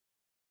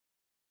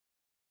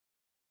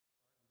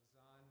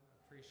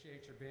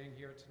appreciate your being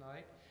here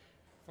tonight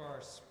for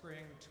our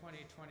Spring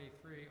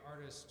 2023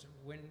 artist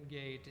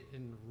Windgate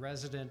in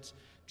resident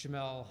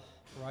Jamele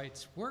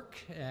Wright's work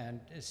and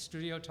his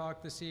studio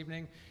talk this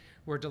evening.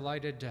 We're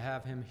delighted to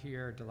have him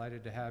here,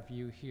 delighted to have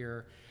you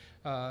here.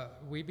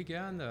 We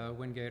began the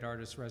Windgate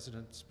Artist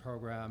Residence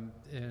Program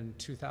in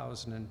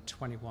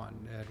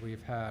 2021, and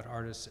we've had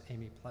artist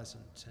Amy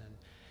Pleasant and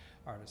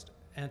artist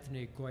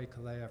Anthony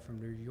Goicolea from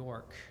New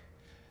York,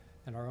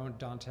 and our own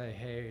Dante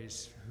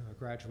Hayes, a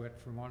graduate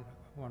from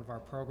one of our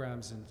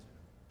programs in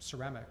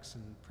ceramics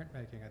and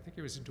printmaking. I think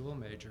he was a dual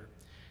major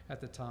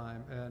at the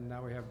time, and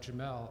now we have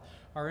Jamele.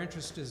 Our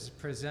interest is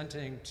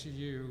presenting to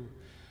you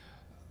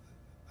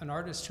an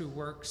artist who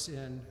works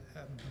in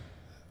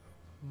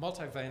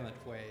multivalent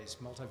ways,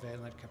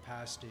 multivalent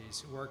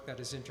capacities, work that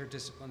is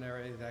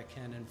interdisciplinary, that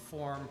can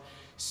inform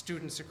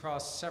students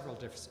across several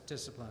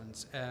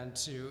disciplines, and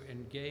to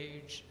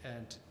engage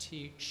and to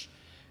teach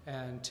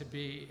and to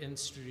be in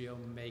studio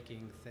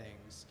making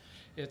things.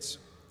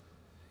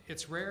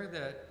 It's rare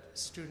that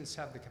students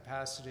have the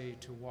capacity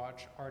to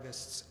watch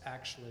artists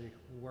actually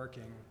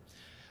working.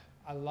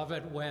 I love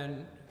it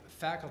when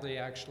faculty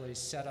actually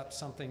set up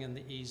something in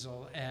the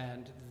easel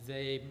and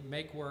they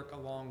make work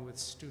along with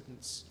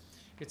students.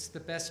 It's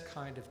the best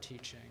kind of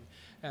teaching.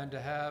 And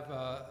to have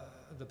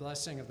the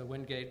blessing of the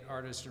Windgate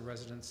Artist in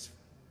Residence,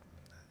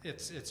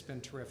 it's been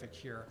terrific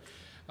here.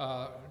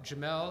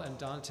 Jamele and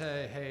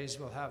Dante Hayes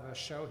will have a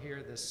show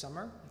here this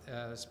summer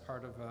as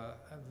part of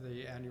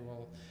the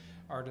annual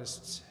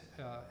Artists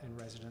in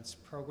Residence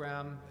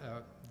program.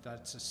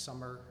 That's a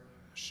summer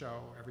show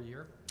every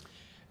year.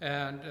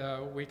 And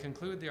we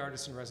conclude the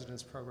Artists in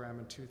Residence program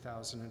in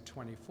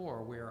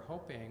 2024. We are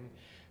hoping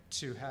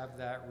to have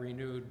that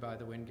renewed by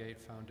the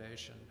Windgate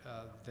Foundation.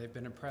 They've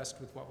been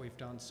impressed with what we've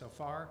done so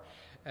far,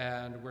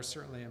 and we're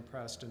certainly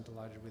impressed and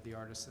delighted with the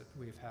artists that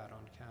we've had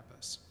on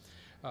campus.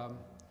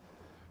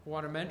 I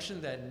want to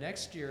mention that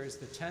next year is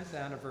the 10th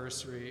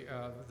anniversary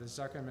of the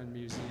Zuckerman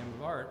Museum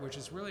of Art, which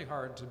is really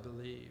hard to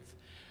believe.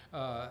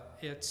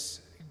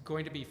 It's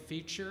going to be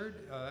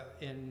featured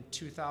in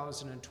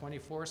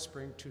 2024,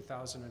 spring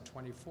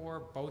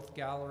 2024. Both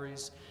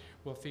galleries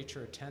will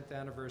feature a 10th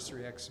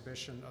anniversary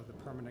exhibition of the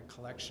permanent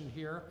collection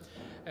here.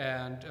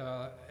 And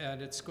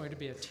it's going to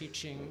be a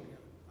teaching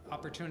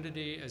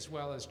opportunity as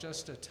well as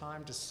just a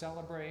time to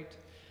celebrate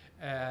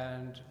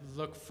and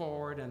look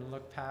forward and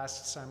look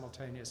past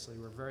simultaneously.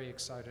 We're very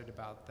excited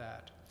about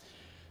that.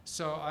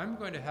 So I'm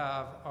going to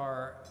have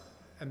our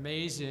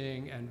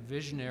amazing and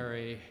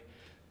visionary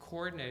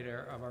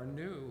coordinator of our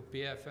new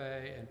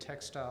BFA in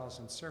Textiles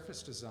and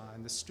Surface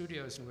Design, the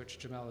studios in which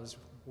Jamele is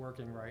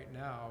working right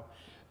now,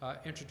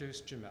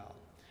 introduce Jamele.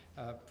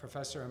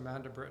 Professor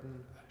Amanda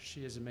Britton,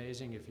 she is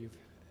amazing. If you've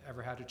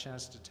ever had a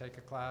chance to take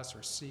a class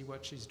or see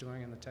what she's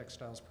doing in the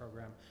textiles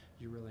program,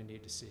 you really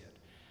need to see it.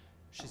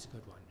 She's a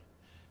good one.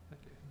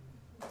 Thank you.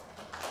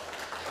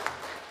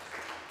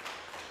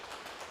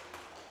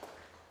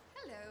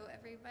 Hello,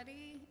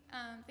 everybody.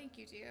 Thank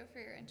you, Gio, for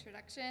your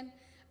introduction.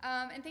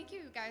 And thank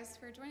you guys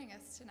for joining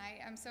us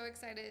tonight. I'm so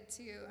excited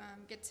to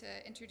get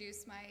to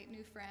introduce my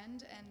new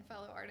friend and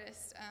fellow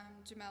artist,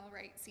 Jamele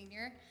Wright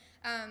Sr.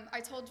 I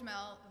told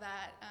Jamele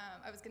that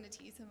I was going to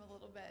tease him a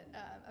little bit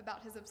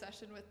about his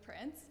obsession with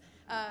Prince.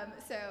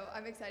 So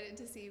I'm excited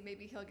to see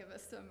maybe he'll give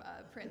us some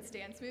Prince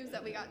dance moves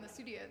that we got in the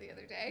studio the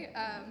other day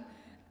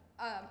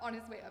on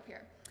his way up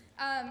here.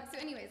 So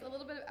anyways, a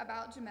little bit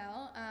about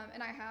Jamele,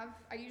 and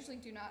I usually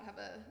do not have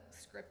a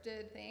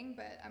scripted thing,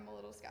 but I'm a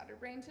little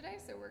scatterbrained today,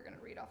 so we're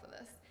gonna read off of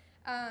this.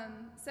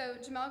 So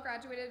Jamele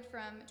graduated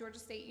from Georgia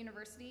State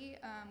University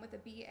with a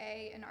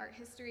BA in art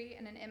history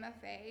and an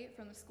MFA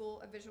from the School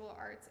of Visual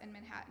Arts in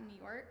Manhattan, New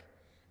York.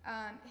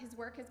 His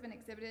work has been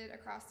exhibited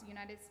across the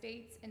United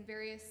States in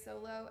various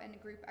solo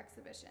and group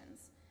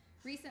exhibitions.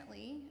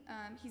 Recently,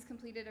 he's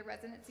completed a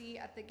residency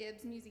at the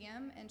Gibbs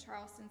Museum in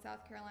Charleston,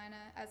 South Carolina,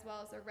 as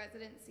well as a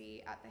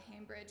residency at the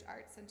Cambridge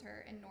Art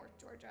Center in North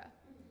Georgia.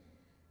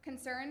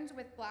 Concerned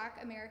with Black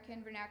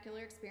American vernacular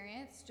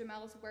experience,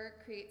 Jamele's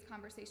work creates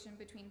conversation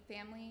between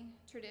family,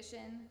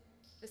 tradition,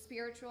 the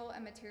spiritual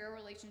and material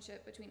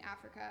relationship between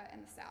Africa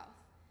and the South.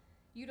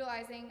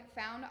 Utilizing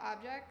found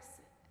objects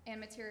and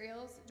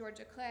materials,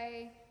 Georgia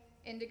clay,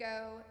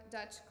 indigo,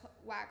 Dutch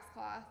wax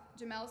cloth,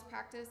 Jamele's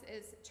practice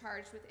is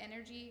charged with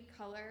energy,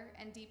 color,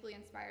 and deeply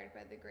inspired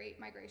by the Great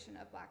Migration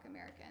of Black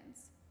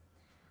Americans.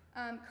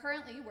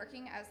 Currently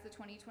working as the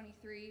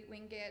 2023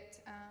 Windgate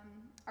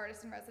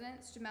Artist in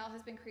Residence, Jamele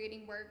has been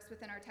creating works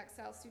within our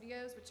textile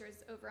studios, which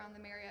is over on the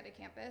Marietta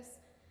campus.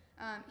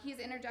 He has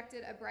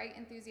interjected a bright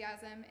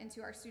enthusiasm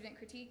into our student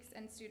critiques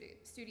and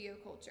studio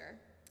culture.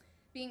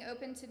 Being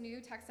open to new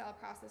textile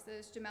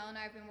processes, Jamele and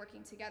I have been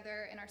working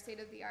together in our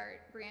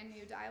state-of-the-art brand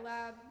new dye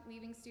lab,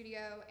 weaving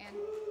studio, and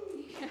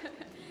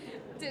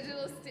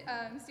digital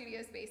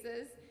studio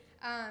spaces.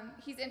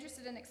 He's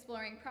interested in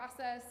exploring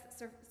process,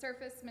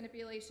 surface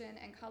manipulation,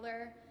 and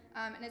color,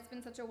 and it's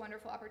been such a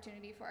wonderful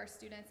opportunity for our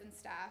students and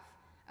staff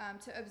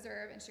to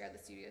observe and share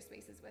the studio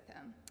spaces with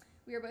him.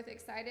 We are both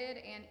excited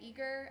and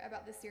eager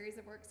about the series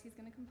of works he's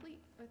going to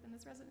complete within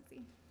this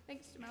residency.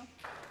 Thanks, Jamele.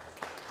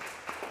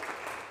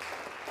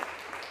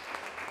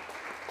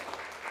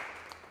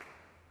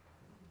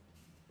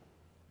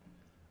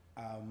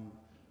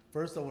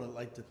 First, I would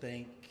like to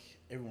thank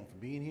everyone for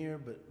being here,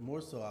 but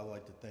more so, I would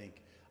like to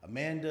thank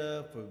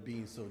Amanda for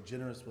being so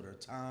generous with her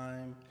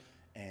time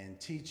and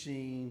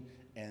teaching,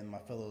 and my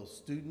fellow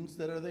students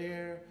that are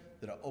there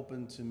that are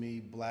open to me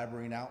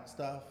blabbering out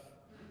stuff,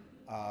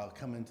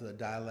 coming to the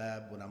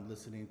dialab when I'm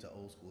listening to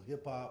old school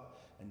hip hop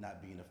and not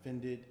being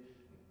offended,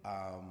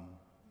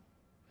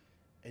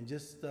 and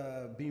just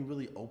being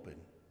really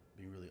open,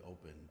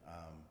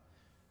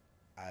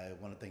 I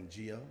want to thank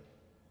Gio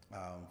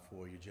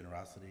for your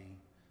generosity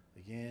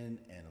again,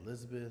 and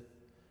Elizabeth,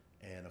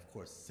 and of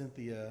course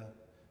Cynthia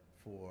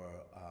for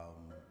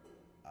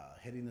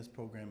heading this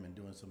program and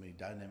doing so many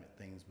dynamic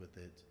things with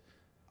it.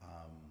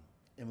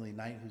 Emily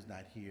Knight, who's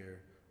not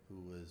here, who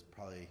was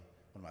probably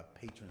one of my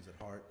patrons at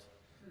heart,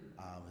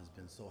 has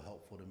been so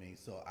helpful to me.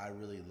 So I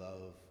really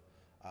love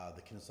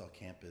the Kennesaw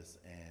campus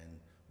and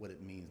what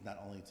it means, not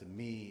only to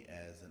me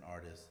as an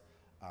artist,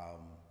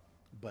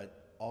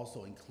 but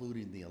also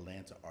including the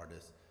Atlanta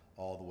artists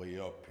all the way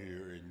up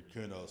here in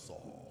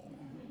Kennesaw.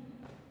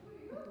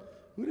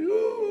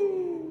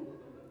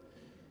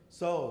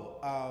 So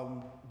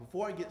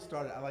before I get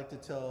started, I like to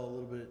tell a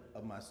little bit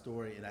of my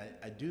story, and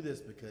I do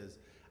this because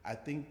I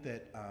think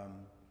that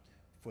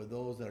for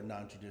those that are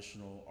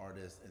non-traditional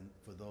artists and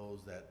for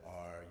those that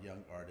are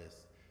young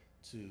artists,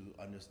 to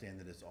understand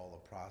that it's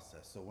all a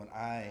process. So when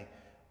I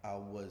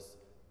was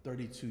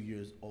 32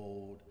 years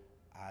old,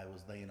 I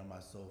was laying on my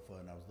sofa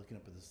and I was looking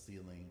up at the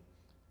ceiling,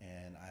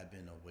 and I've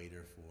been a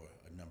waiter for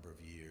a number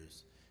of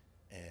years,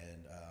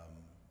 and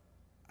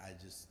I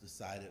just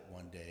decided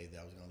one day that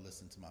I was going to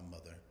listen to my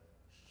mother,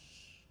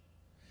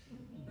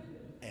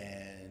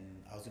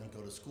 and I was going to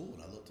go to school.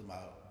 And I looked at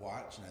my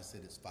watch and I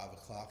said, it's 5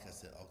 o'clock. I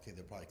said, okay,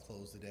 they're probably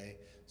closed today,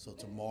 so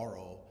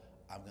tomorrow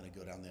I'm going to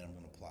go down there and I'm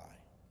going to apply.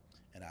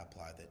 And I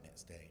applied that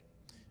next day.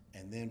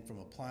 And then from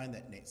applying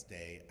that next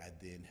day, I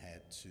then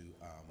had to,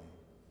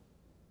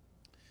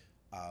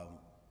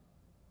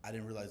 I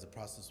didn't realize the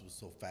process was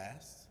so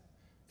fast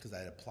because I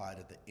had applied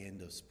at the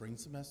end of spring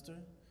semester,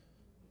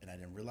 and I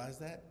didn't realize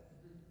that.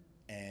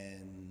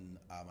 And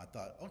I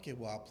thought, okay,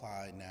 well, I'll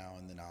apply now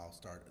and then I'll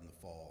start in the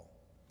fall.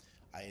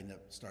 I ended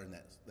up starting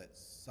that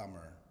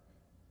summer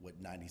with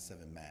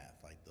 97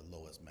 math, like the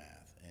lowest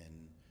math.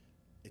 And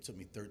it took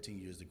me 13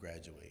 years to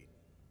graduate.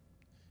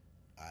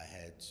 I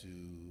had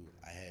 2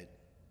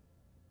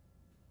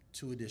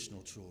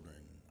 additional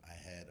children. I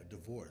had a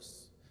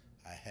divorce.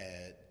 I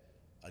had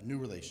a new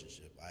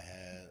relationship. I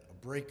had a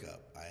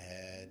breakup. I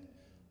had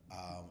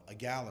a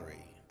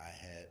gallery. I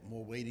had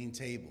more waiting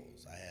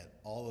tables. I had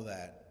all of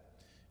that.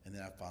 And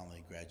then I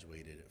finally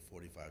graduated at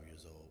 45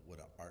 years old with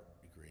an art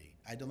degree.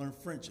 I had to learn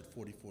French at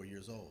 44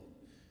 years old,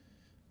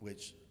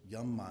 which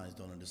young minds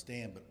don't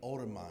understand, but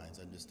older minds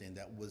understand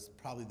that was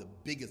probably the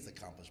biggest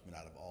accomplishment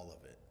out of all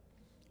of it.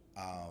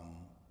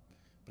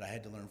 But I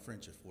had to learn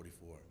French at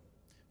 43,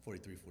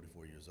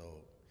 44 years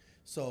old.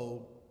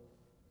 So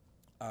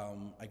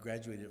I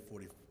graduated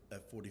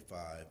at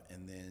 45,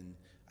 and then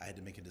I had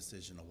to make a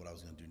decision on what I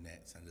was going to do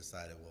next. I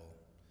decided, well,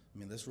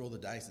 let's roll the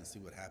dice and see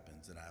what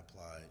happens. And I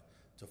applied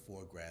to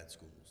 4 grad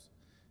schools,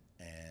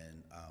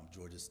 and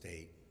Georgia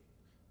State,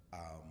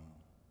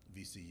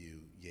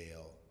 VCU,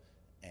 Yale,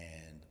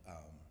 and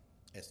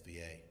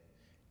SVA.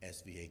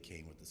 SVA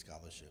came with the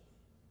scholarship.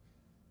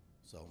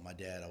 So my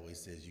dad always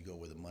says, you go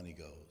where the money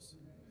goes.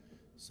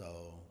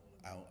 So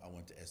I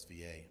went to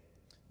SVA.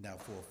 Now,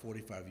 for a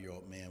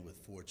 45-year-old man with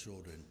 4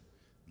 children,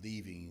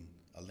 leaving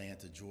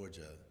Atlanta,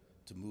 Georgia,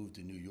 to move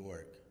to New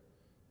York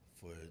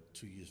for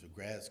 2 years for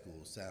grad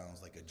school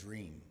sounds like a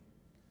dream,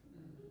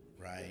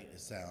 right? It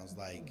sounds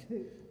like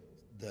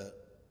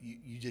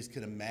you just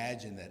could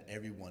imagine that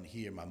everyone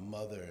here, my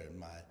mother and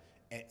my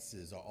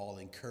exes, are all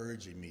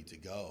encouraging me to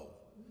go.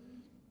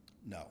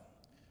 No.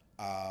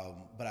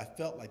 But I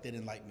felt like they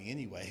didn't like me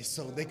anyway,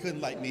 so they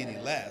couldn't like me any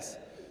less.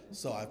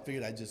 So I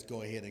figured I'd just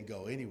go ahead and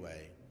go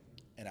anyway.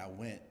 And I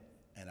went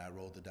and I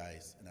rolled the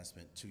dice, and I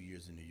spent 2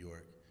 years in New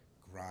York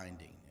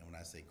grinding. And when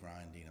I say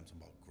grinding, I'm talking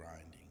about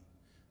grinding.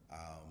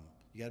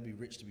 You gotta be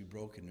rich to be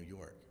broke in New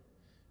York.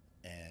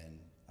 And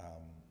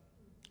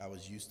I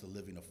was used to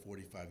living a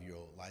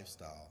 45-year-old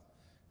lifestyle,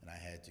 and I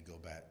had to go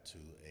back to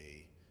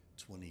a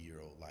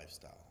 20-year-old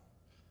lifestyle.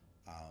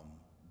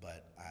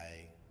 But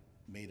I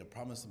made a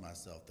promise to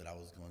myself that I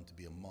was going to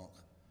be a monk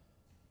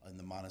in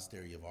the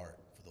monastery of art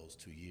for those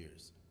 2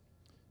 years.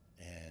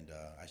 And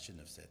I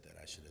shouldn't have said that.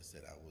 I should have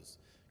said I was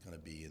going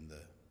to be in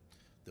the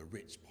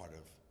rich part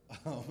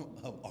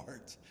of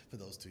art for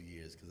those 2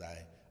 years, because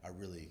I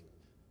really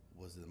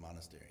was in the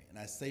monastery. And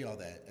I say all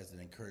that as an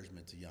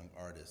encouragement to young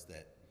artists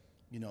that,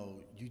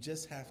 you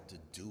just have to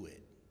do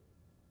it.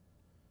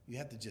 You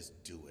have to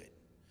just do it.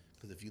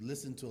 Because if you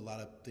listen to a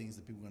lot of things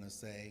that people are going to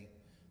say,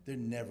 they're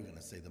never going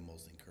to say the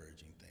most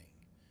encouraging thing.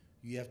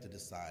 You have to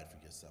decide for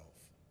yourself.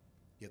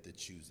 You have to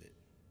choose it.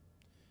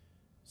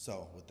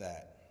 So with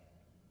that,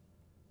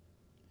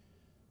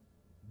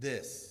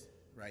 This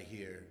right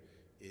here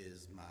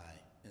is my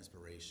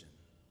inspiration.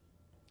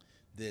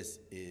 This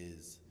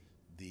is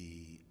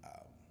the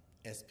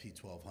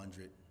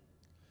SP1200.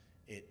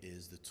 It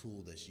is the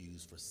tool that's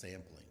used for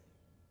sampling.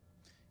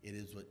 It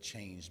is what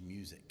changed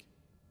music.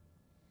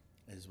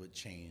 It is what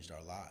changed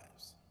our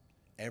lives.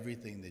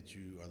 Everything that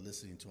you are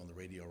listening to on the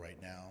radio right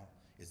now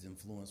is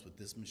influenced with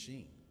this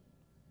machine.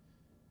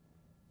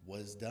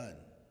 What is done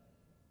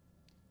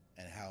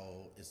and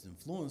how it's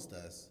influenced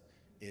us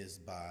is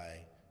by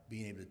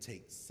being able to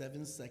take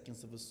 7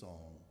 seconds of a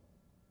song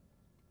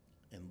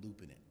and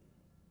looping it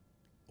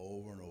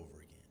over and over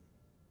again.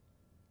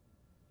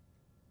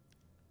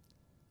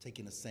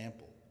 Taking a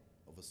sample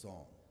of a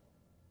song.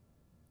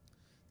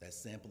 That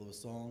sample of a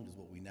song is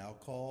what we now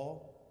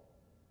call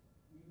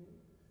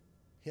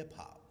hip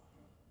hop.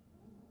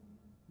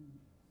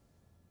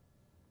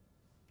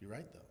 You're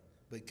right though,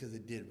 because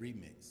it did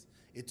remix.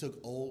 It took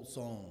old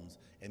songs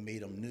and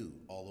made them new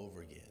all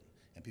over again,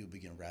 and people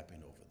began rapping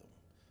over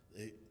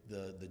them.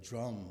 The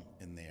drum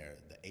in there,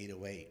 the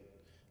 808,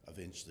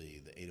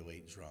 eventually the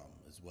 808 drum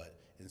is what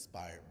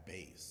inspired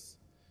bass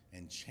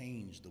and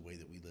changed the way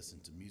that we listen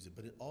to music,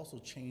 but it also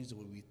changed the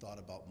way we thought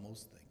about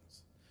most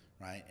things,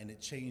 right? And it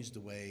changed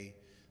the way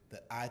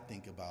that I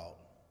think about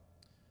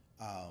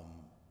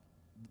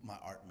my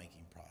art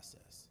making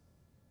process.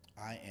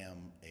 I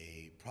am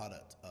a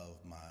product of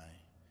my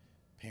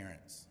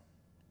parents,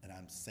 and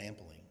I'm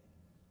sampling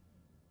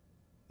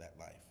that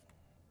life.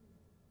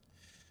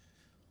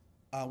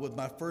 With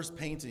my first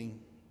painting,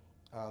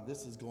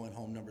 this is Going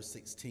Home number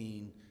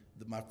 16.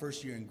 My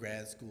first year in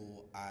grad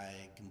school, I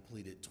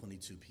completed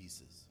 22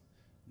 pieces,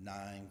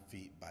 9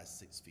 feet by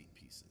 6 feet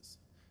pieces.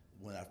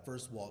 When I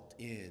first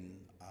walked in,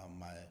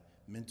 my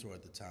mentor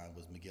at the time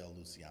was Miguel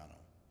Luciano.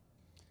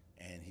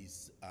 And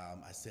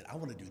I said, I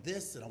want to do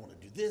this, and I want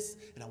to do this,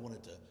 and I want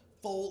it to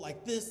fold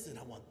like this, and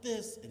I want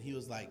this. And he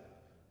was like,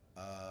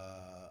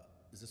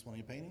 is this one of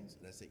your paintings?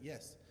 And I said,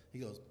 yes. He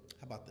goes,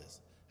 how about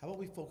this? How about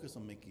we focus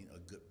on making a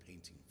good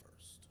painting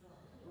first?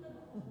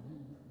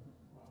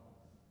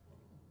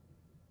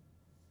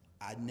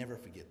 I never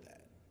forget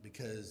that,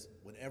 because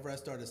whenever I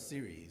start a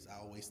series, I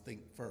always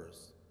think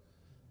first,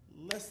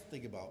 let's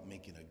think about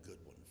making a good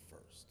one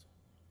first,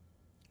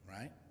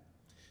 right?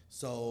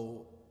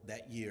 So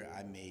that year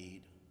I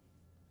made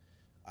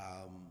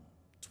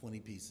 20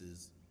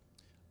 pieces.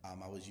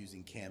 I was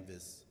using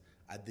canvas.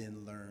 I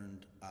then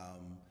learned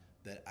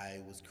that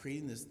I was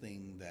creating this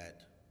thing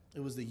that,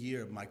 it was the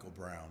year of Michael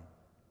Brown.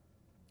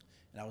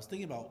 And I was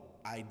thinking about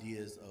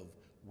ideas of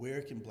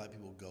where can black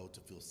people go to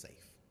feel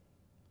safe.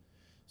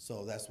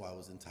 So that's why I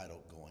was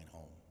entitled Going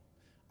Home.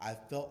 I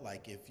felt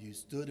like if you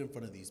stood in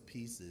front of these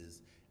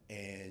pieces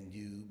and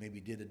you maybe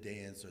did a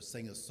dance or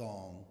sang a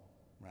song,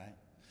 right,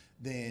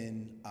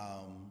 then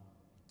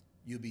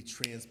you'll be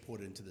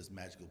transported into this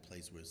magical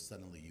place where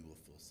suddenly you will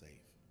feel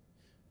safe.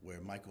 Where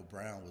Michael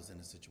Brown was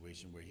in a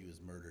situation where he was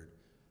murdered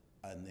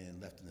and then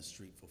left in the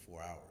street for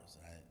 4 hours.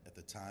 And at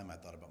the time, I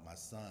thought about my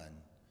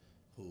son,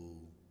 who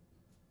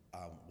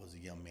was a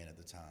young man at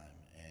the time,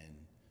 and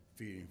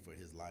fearing for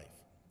his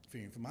life,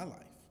 fearing for my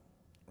life,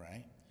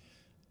 right?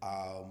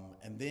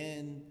 And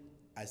then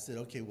I said,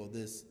 okay, well,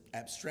 this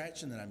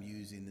abstraction that I'm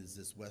using is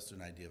this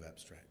Western idea of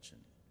abstraction.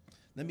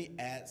 Let me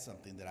add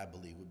something that I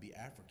believe would be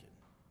African.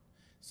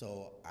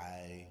 So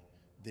I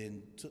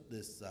then took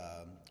this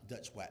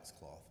Dutch wax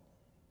cloth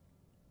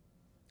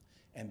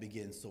and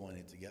began sewing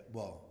it together.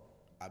 Well,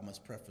 I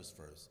must preface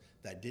first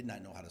that I did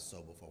not know how to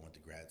sew before I went to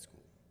grad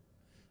school.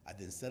 I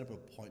then set up an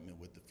appointment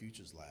with the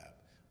Futures Lab,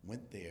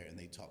 went there, and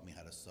they taught me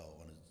how to sew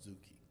on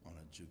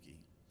a juki.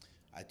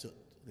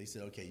 They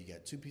said, okay, you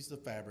got 2 pieces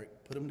of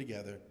fabric, put them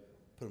together,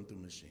 put them through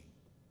the machine.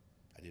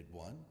 I did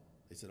one.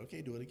 They said,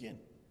 okay, do it again.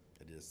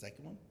 I did a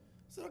second one.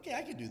 I said, okay,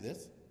 I can do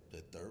this.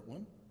 The third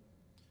one.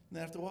 And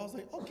then after a while, I was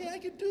like, okay, I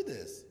can do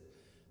this.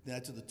 Then I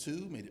took the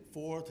 2, made it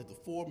 4, took the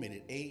 4, made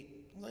it 8.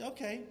 I'm like,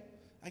 okay,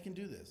 I can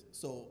do this.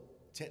 So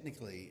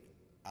technically,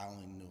 I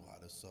only knew how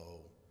to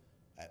sew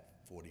at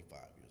 45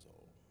 years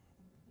old.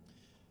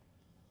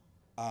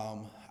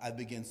 I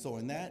began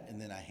sewing that,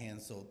 and then I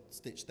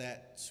stitched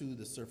that to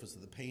the surface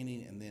of the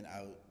painting, and then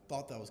I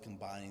thought that I was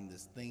combining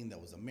this thing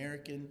that was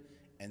American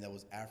and that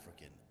was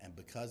African, and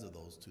because of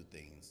those 2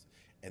 things,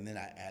 and then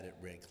I added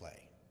red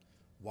clay.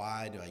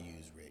 Why do I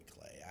use red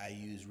clay? I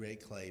use red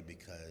clay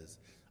because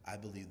I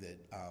believe that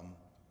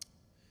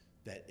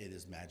that it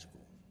is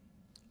magical.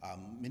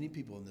 Many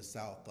people in the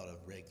South thought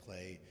of red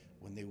clay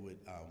when they would,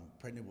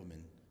 pregnant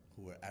women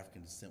who were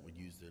African descent would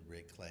use the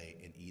red clay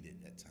and eat it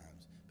at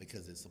times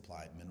because it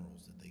supplied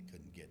minerals that they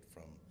couldn't get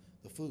from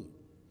the food.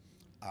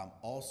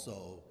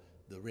 Also,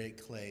 the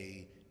red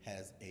clay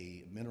has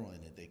a mineral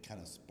in it that kind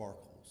of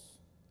sparkles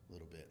a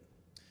little bit.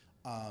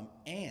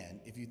 And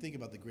if you think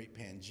about the Great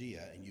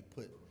Pangea and you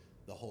put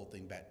the whole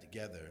thing back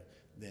together,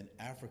 then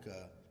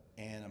Africa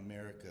and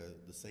America,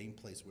 the same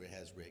place where it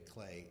has red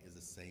clay, is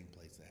the same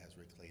place that has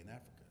red clay in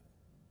Africa.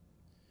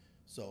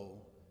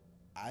 So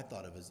I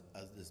thought of it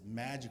as this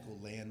magical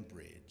land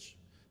bridge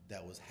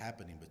that was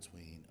happening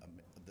between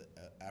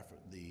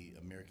the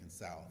American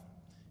South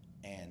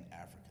and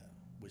Africa,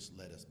 which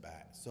led us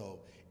back.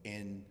 So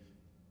in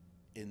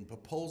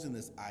proposing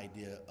this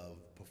idea of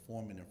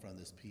performing in front of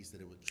this piece,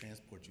 that it would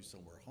transport you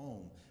somewhere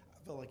home,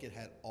 I felt like it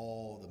had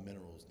all the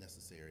minerals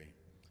necessary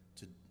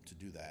to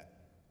do that.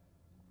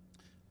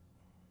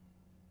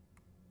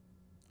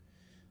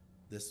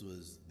 This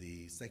was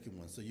the second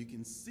one. So you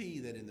can see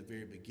that in the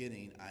very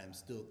beginning, I am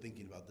still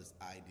thinking about this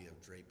idea of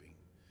draping.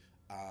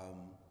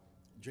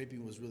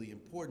 Draping was really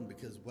important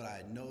because what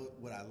I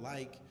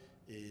like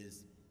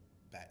is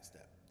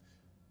backstep.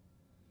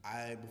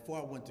 Before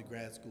I went to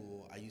grad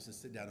school, I used to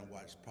sit down and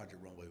watch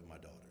Project Runway with my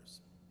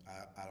daughters.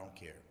 I don't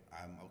care.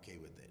 I'm okay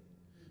with it.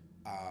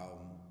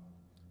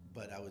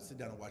 But I would sit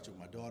down and watch it with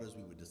my daughters.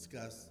 We would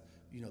discuss,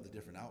 the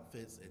different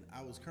outfits. And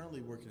I was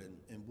currently working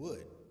in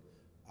wood.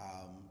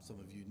 Some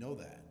of you know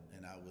that.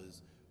 And I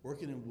was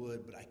working in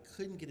wood, but I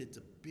couldn't get it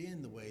to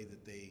bend the way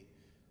that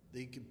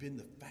they could bend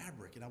the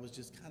fabric. And I was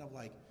just kind of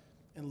like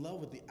in love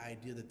with the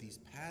idea that these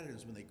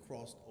patterns, when they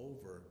crossed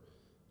over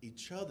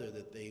each other,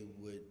 that they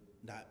would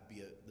not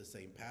be the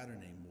same pattern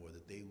anymore,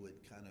 that they would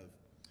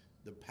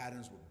the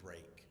patterns would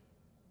break,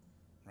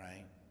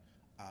 right?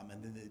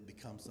 And then they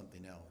become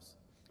something else.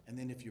 And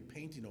then if you're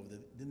painting over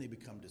them, then they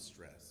become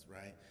distressed,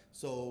 right?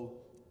 So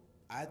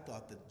I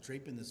thought that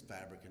draping this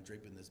fabric and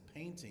draping this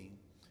painting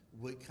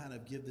would kind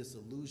of give this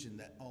illusion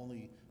that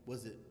only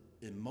was it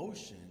in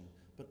motion,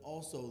 but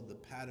also the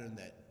pattern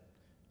that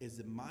is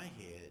in my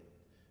head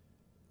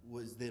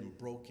was then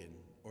broken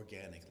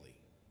organically,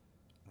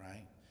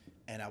 right?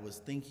 And I was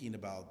thinking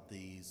about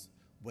these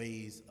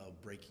ways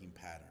of breaking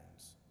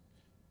patterns.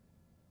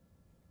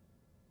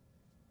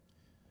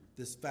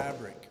 This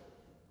fabric,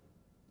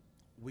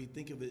 we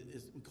think of it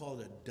as, we call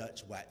it a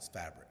Dutch wax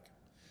fabric.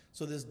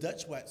 So this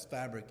Dutch wax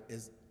fabric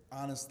is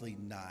honestly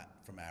not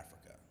from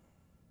Africa.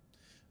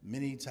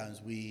 Many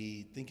times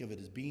we think of it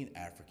as being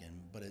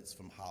African, but it's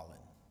from Holland.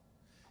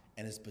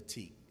 And it's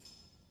batik,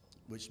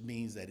 which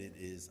means that it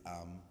is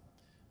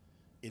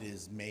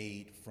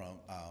made from,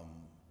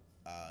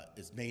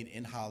 it's made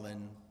in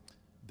Holland.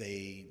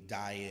 They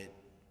dye it,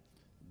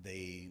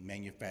 they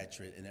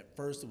manufacture it, and at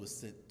first it was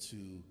sent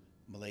to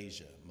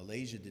Malaysia.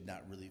 Malaysia did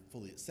not really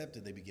fully accept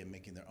it. They began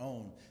making their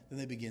own. Then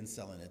they began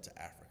selling it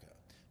to Africa.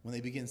 When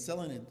they began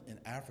selling it in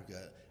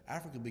Africa,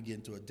 Africa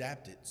began to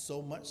adapt it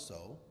so much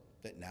so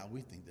that now we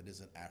think that it's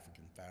an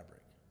African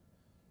fabric,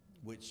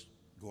 which,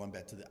 going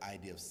back to the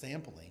idea of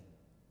sampling,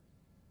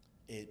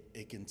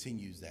 it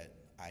continues that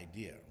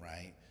idea,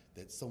 right?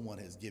 That someone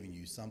has given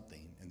you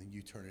something and then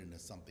you turn it into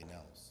something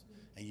else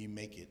and you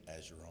make it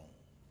as your own.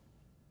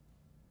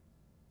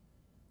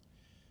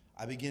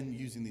 I began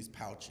using these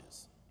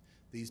pouches.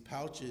 These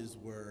pouches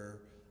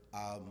were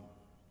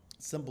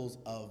symbols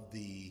of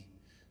the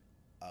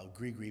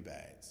gris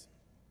bags.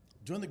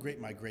 During the Great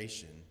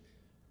Migration,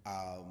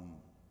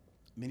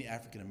 many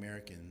African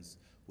Americans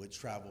would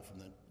travel from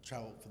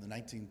the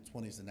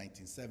 1920s to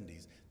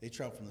 1970s. They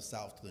traveled from the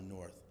south to the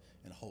north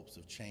in hopes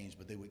of change,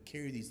 but they would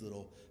carry these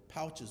little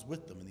pouches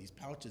with them, and these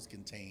pouches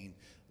contain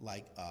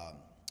like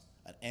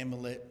an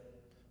amulet,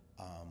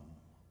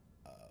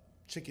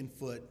 chicken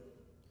foot,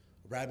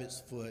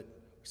 rabbit's foot,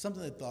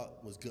 something they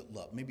thought was good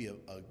luck, maybe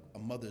a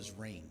mother's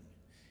ring.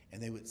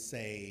 And they would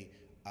say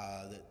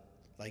that,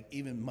 like,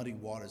 even Muddy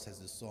Waters has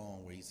this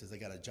song where he says, I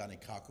got a Johnny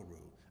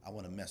Cockeroo, I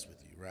want to mess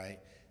with you, right?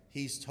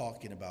 He's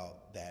talking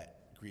about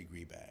that gris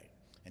bag,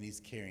 and he's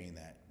carrying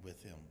that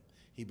with him.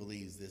 He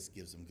believes this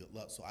gives him good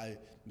luck. So I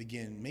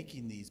began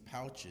making these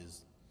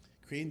pouches,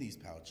 creating these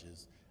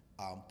pouches,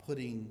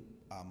 putting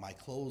my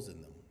clothes in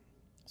them,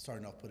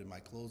 starting off putting my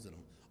clothes in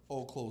them,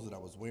 old clothes that I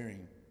was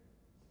wearing,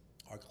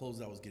 or clothes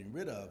that I was getting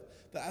rid of,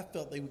 that I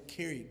felt they would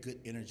carry good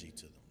energy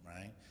to them,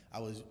 right? I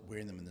was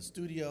wearing them in the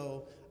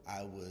studio.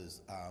 I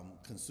was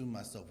consuming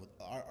myself with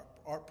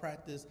art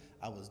practice.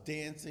 I was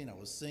dancing, I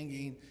was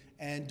singing,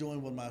 and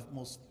doing one of my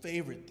most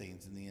favorite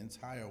things in the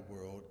entire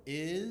world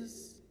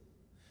is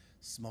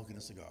smoking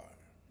a cigar.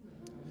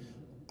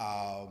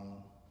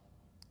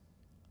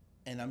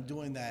 And I'm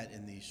doing that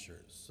in these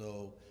shirts.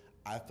 So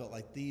I felt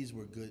like these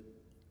were good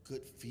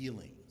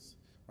feelings,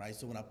 right?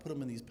 So when I put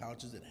them in these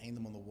pouches and hang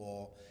them on the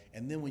wall,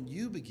 and then when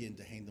you begin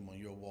to hang them on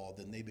your wall,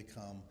 then they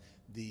become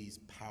these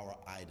power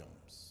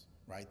items,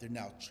 right? They're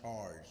now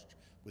charged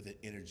with an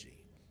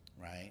energy,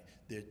 right?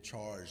 They're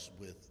charged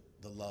with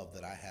the love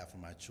that I have for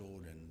my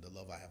children, the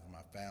love I have for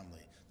my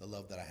family, the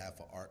love that I have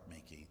for art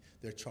making.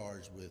 They're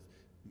charged with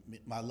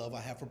my love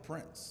I have for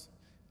Prince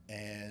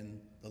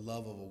and the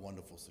love of a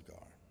wonderful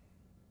cigar.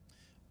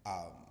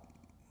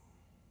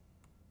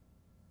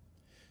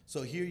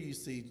 So here you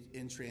see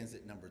In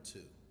Transit number 2.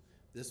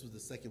 This was the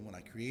second one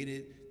I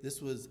created.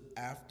 This was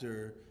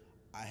after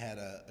I had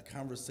a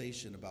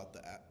conversation about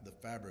the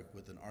fabric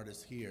with an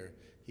artist here.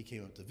 He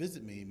came up to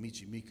visit me,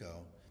 Michi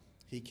Miko.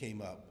 He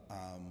came up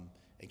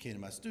and came to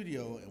my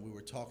studio, and we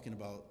were talking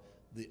about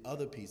the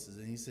other pieces.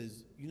 And he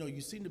says,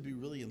 you seem to be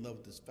really in love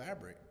with this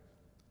fabric,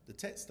 the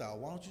textile.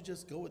 Why don't you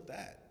just go with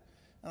that?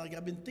 And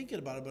I've been thinking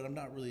about it, but I'm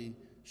not really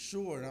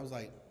sure. And I was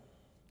like,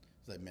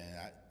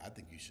 man, I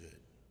think you should.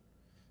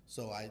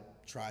 So I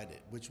tried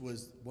it, which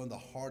was one of the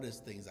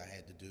hardest things I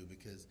had to do,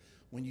 because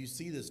when you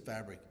see this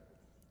fabric,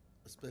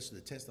 especially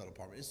the textile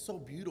department, it's so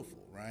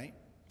beautiful, right?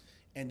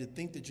 And to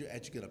think that you're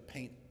actually going to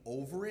paint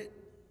over it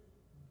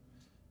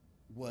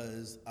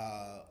was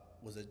a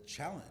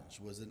challenge,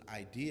 was an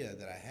idea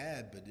that I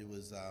had, but it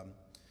was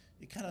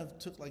it kind of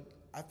took, like,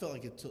 I felt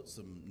like it took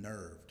some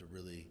nerve to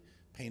really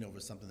paint over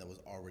something that was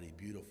already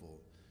beautiful,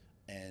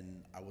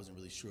 and I wasn't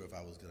really sure if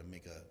I was going to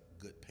make a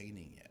good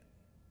painting yet.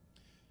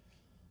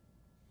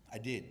 I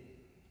did.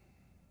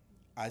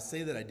 I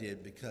say that I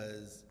did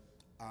because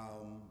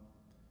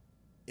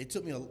it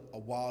took me a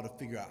while to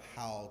figure out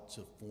how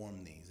to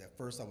form these. At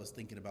first I was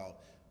thinking about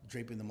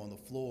draping them on the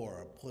floor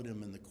or put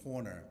them in the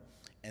corner.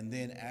 And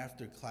then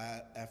after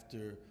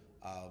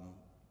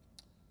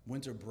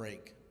winter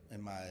break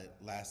in my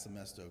last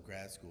semester of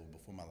grad school,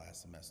 before my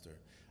last semester,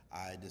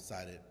 I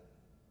decided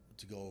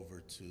to go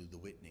over to the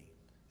Whitney.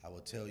 I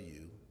will tell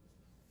you,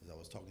 as I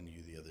was talking to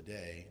you the other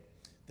day,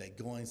 that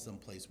going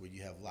someplace where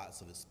you have lots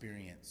of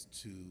experience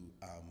to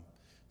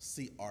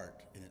see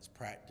art in its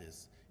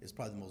practice is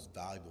probably the most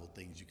valuable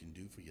things you can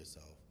do for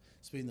yourself.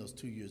 Spending those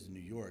 2 years in New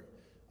York,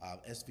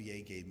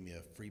 SVA gave me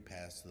a free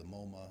pass to the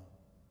MoMA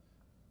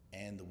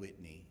and the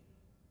Whitney.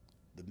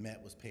 The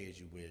Met was pay as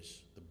you wish.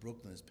 The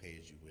Brooklyn is pay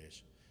as you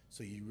wish.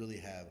 So you really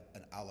have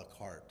an a la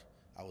carte.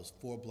 I was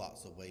 4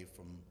 blocks away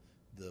from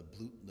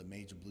the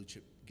major blue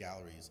chip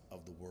galleries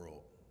of the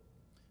world.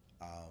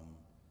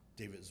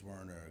 David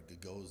Zwirner,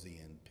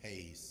 Gagosian,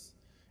 Pace,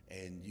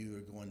 and you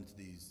are going to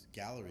these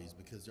galleries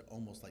because they're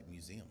almost like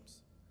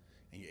museums.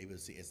 And you're able to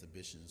see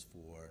exhibitions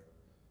for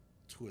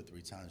 2 or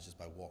 3 times just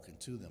by walking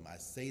to them. I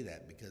say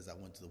that because I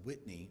went to the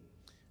Whitney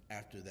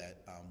after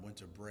that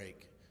winter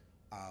break,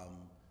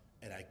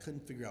 and I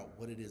couldn't figure out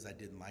what it is I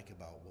didn't like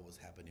about what was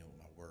happening with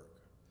my work.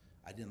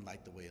 I didn't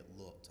like the way it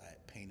looked. I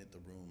had painted the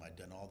room, I'd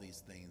done all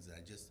these things, and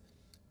I just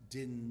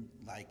didn't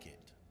like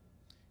it.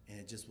 And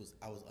it just was,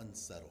 I was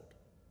unsettled.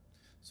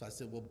 So I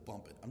said, well,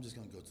 bump it. I'm just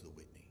gonna go to the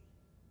Whitney.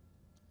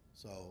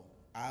 So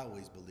I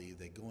always believe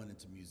that going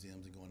into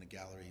museums and going to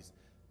galleries,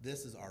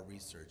 this is our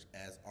research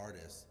as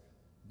artists.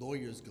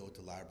 Lawyers go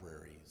to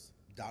libraries,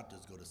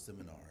 doctors go to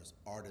seminars,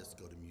 artists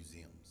go to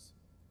museums.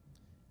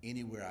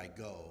 Anywhere I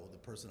go, the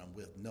person I'm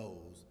with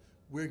knows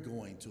we're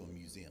going to a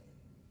museum.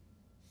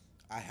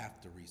 I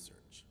have to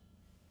research.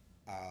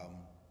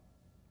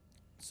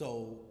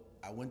 So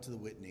I went to the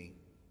Whitney.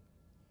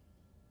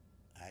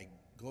 I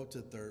go up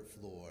to the 3rd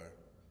floor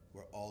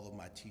where all of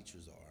my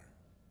teachers are.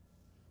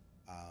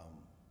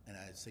 And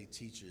I say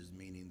teachers,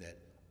 meaning that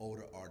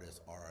older artists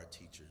are our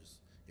teachers.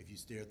 If you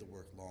stare at the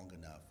work long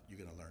enough, you're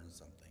gonna learn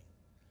something.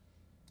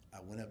 I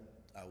went up,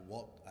 I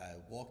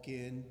walk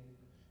in,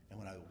 and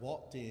when I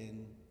walked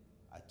in,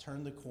 I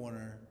turned the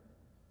corner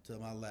to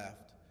my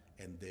left,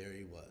 and there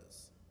he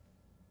was,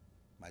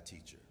 my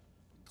teacher,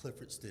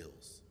 Clifford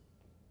Stills.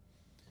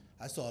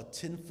 I saw a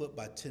 10-foot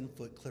by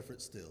 10-foot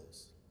Clifford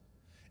Stills.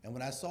 And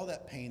when I saw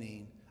that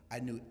painting, I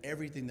knew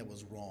everything that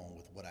was wrong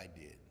with what I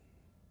did.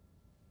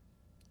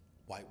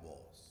 White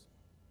walls.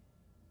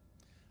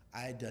 I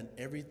had done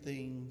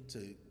everything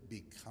to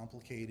be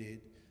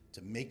complicated,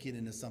 to make it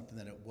into something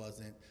that it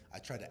wasn't. I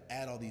tried to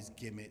add all these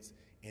gimmicks,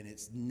 and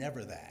it's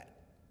never that.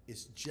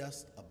 It's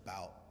just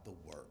about the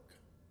work.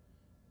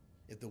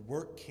 If the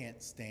work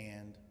can't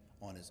stand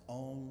on its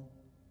own,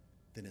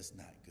 then it's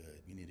not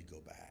good. You need to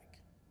go back.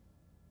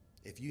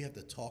 If you have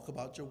to talk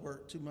about your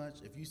work too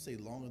much, if you say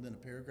longer than a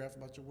paragraph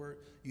about your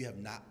work, you have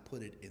not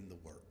put it in the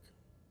work.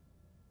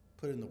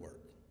 Put it in the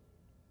work.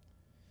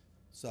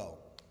 So,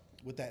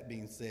 with that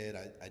being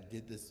said, I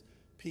did this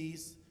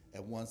piece,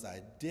 and once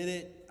I did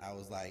it, I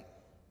was like,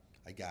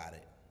 I got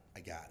it. I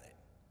got it.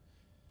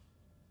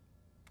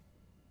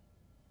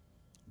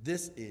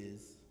 This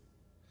is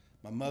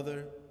my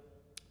mother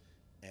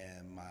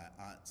and my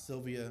Aunt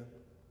Sylvia.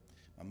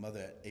 My mother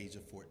at age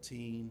of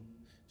 14,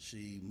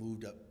 she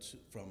moved up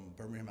from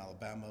Birmingham,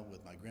 Alabama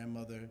with my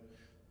grandmother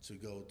to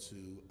go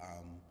to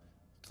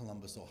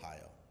Columbus,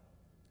 Ohio.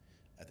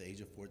 At the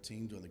age of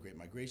 14, during the Great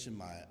Migration,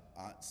 my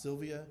Aunt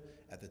Sylvia,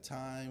 at the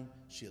time,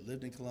 she had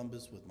lived in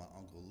Columbus with my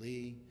Uncle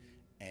Lee,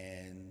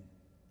 and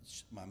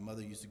my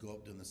mother used to go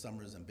up during the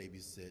summers and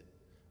babysit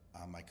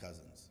my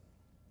cousins.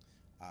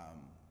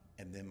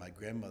 And then my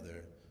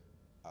grandmother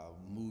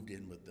moved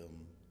in with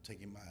them,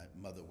 taking my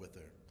mother with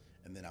her,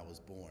 and then I was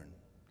born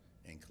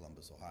in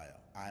Columbus, Ohio.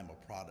 I am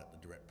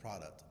a direct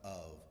product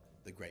of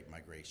the Great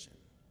Migration.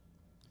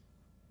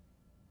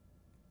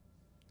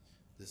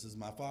 This is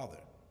my father.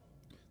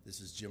 This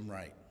is Jim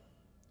Wright.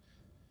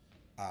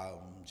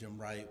 Jim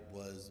Wright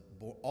was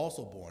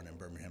also born in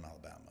Birmingham,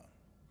 Alabama.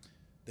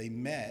 They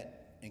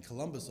met in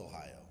Columbus,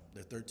 Ohio.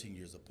 They're 13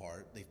 years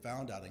apart. They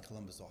found out in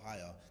Columbus,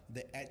 Ohio,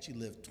 they actually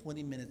lived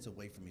 20 minutes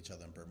away from each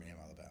other in Birmingham,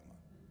 Alabama.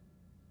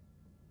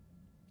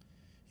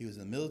 He was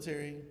in the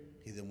military.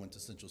 He then went to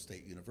Central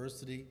State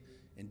University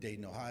in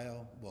Dayton,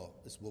 Ohio. Well,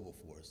 it's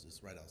Wilberforce.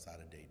 It's right outside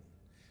of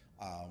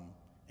Dayton.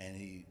 And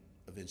he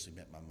eventually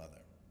met my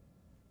mother.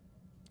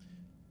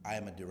 I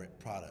am a direct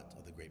product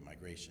of the Great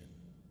Migration.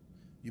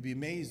 You'd be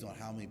amazed on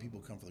how many people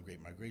come from the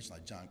Great Migration,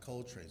 like John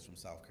Coltrane's from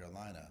South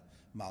Carolina,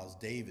 Miles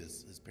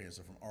Davis, his parents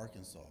are from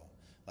Arkansas.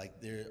 Like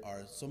there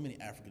are so many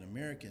African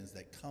Americans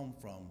that come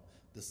from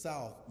the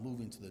South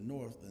moving to the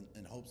North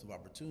in hopes of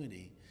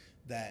opportunity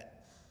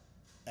that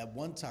at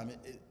one time,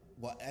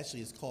 well,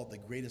 actually it's called the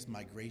greatest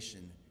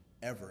migration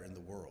ever in the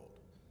world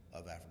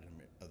of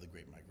the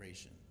Great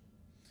Migration.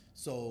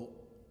 So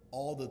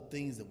all the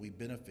things that we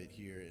benefit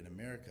here in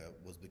America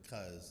was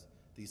because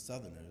these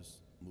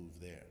Southerners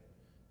moved there.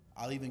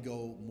 I'll even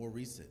go more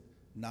recent.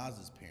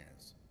 Nas's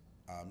parents,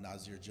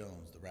 Nasir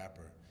Jones, the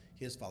rapper,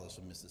 his father's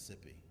from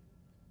Mississippi.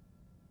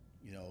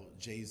 You know,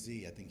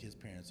 Jay-Z, I think his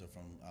parents are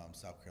from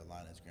South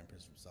Carolina, his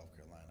grandparents from South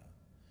Carolina.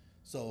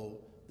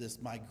 So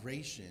this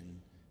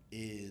migration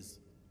is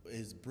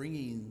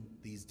bringing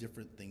these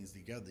different things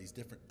together, these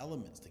different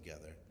elements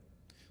together.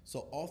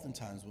 So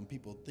oftentimes when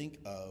people think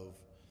of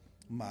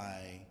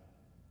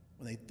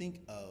when they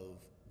think of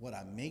what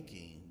I'm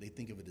making, they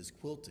think of it as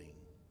quilting,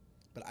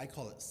 but I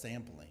call it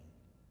sampling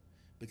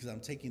because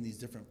I'm taking these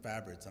different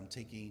fabrics. I'm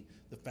taking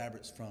the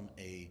fabrics from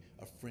a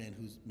friend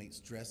who makes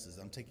dresses.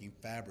 I'm taking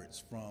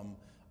fabrics from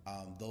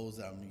those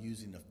that I'm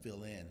using to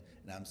fill in,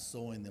 and I'm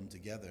sewing them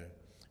together.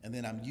 And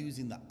then I'm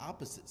using the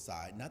opposite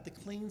side, not the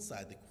clean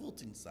side, the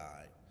quilting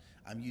side.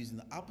 I'm using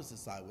the opposite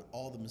side with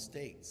all the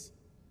mistakes,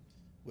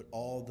 with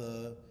all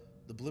the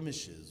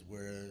blemishes,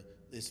 where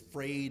it's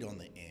frayed on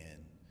the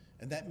end.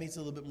 And that makes it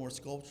a little bit more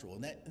sculptural.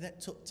 And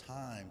that took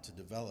time to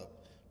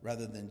develop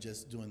rather than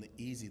just doing the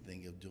easy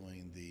thing of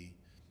doing the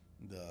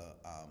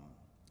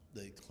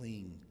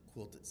clean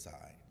quilted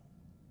side.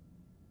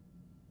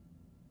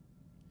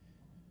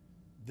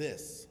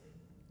 This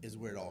is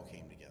where it all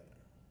came together.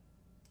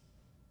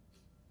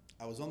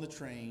 I was on the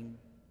train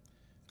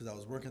because I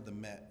was working at the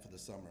Met for the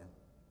summer,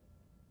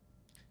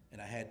 and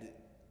I had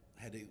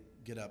to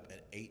get up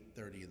at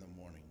 8:30 in the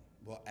morning.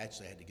 Well,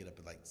 actually, I had to get up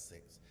at like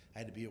 6. I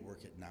had to be at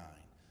work at 9.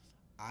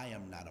 I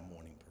am not a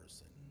morning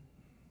person.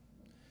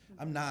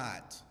 I'm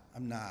not.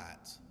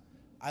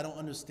 I don't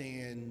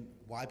understand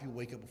why people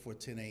wake up before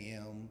 10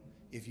 a.m.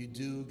 If you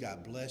do,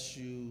 God bless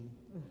you.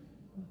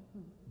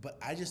 But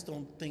I just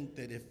don't think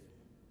that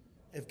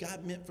if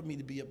God meant for me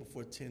to be up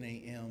before 10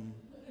 a.m.,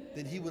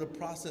 then he would have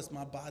processed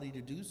my body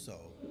to do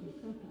so.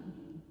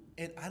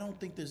 And I don't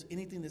think there's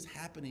anything that's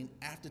happening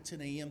after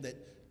 10 a.m. that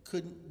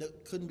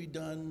couldn't be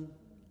done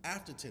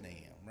after 10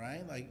 a.m.,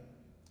 right? Like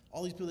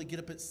all these people that get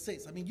up at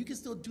 6. I mean, you can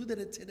still do that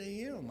at 10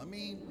 a.m. I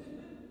mean,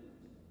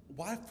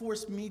 why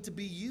force me to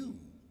be you?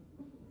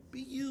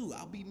 Be you,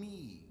 I'll be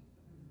me.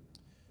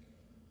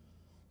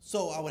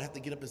 So I would have to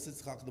get up at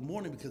 6 o'clock in the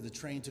morning because the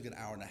train took an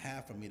hour and a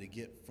half for me to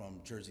get from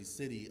Jersey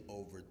City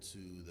over to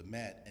the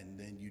Met, and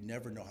then you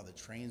never know how the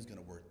train's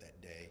gonna work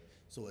that day.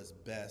 So it's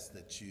best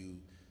that you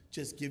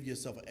just give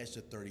yourself an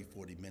extra 30,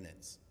 40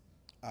 minutes.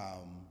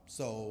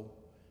 So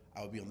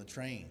I would be on the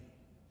train.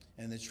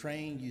 And the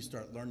train, you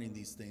start learning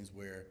these things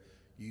where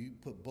you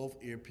put both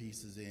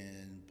earpieces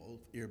in, both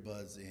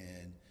earbuds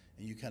in,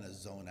 and you kind of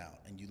zone out.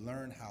 And you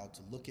learn how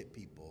to look at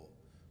people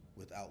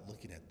without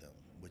looking at them,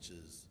 which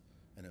is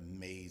an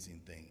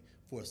amazing thing.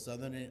 For a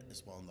Southerner,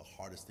 it's one of the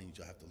hardest things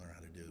you'll have to learn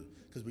how to do.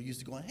 Because we're used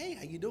to going, hey,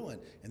 how you doing?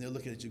 And they're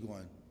looking at you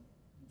going.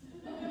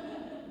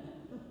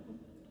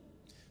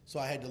 So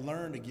I had to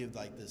learn to give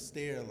like this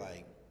stare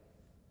like.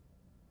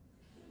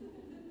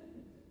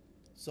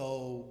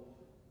 So,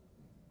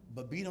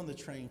 but being on the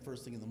train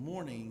first thing in the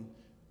morning,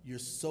 you're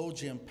so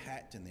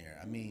jam-packed in there.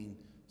 I mean,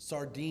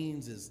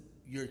 sardines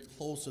you're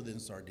closer than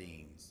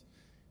sardines.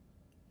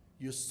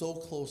 You're so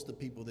close to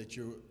people that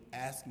you're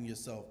asking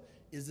yourself,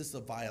 is this a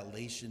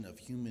violation of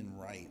human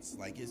rights?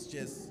 Like, it's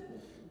just,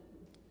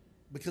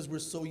 because we're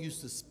so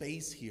used to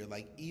space here,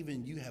 like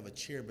even you have a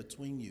chair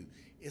between you.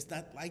 It's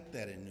not like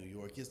that in New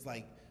York. It's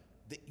like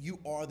you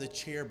are the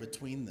chair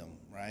between them,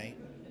 right?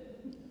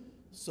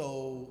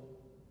 So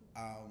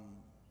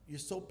you're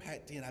so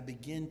packed in, I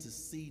begin to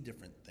see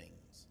different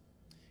things.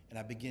 And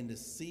I begin to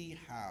see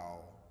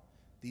how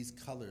these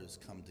colors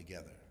come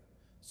together.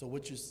 So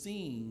what you're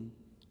seeing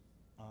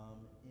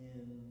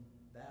in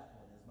that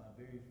one is my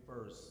very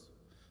first,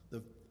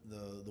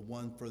 the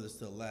one furthest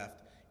to the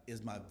left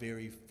is my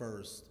very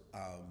first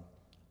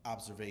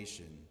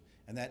observation.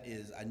 And that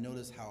is, I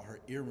noticed how her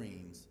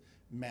earrings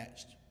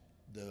matched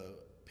the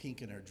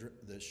pink in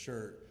the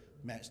shirt,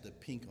 matched the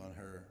pink on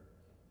her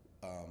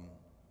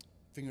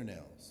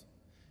fingernails,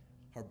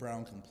 her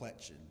brown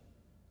complexion.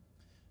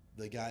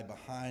 The guy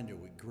behind her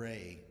with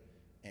gray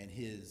and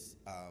his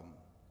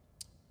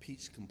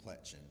peach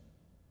complexion,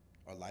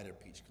 or lighter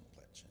peach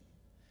complexion.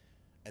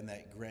 And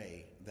that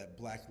gray, that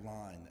black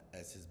line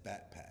as his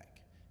backpack,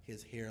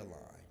 his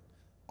hairline,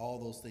 all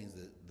those things,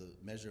 the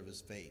measure of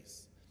his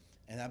face.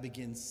 And I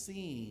began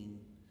seeing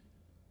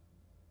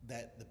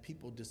that the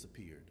people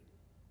disappeared.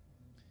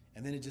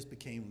 And then it just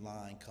became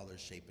line, color,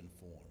 shape, and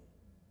form.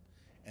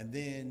 And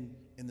then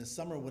in the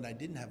summer when I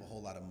didn't have a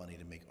whole lot of money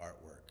to make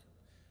artwork,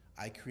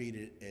 I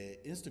created an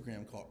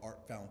Instagram called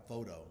Art Found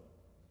Photo,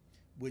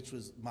 which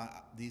was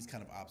these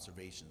kind of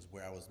observations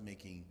where I was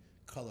making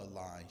color,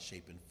 line,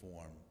 shape, and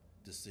form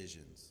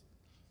decisions.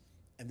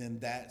 And then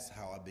that's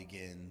how I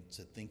began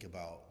to think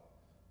about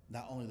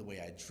not only the way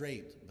I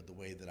draped, but the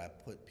way that I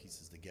put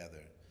pieces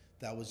together.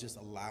 That was just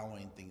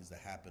allowing things to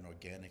happen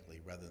organically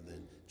rather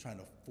than trying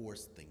to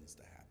force things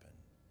to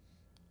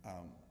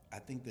happen. I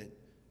think that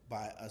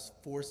by us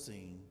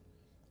forcing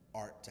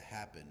art to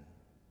happen,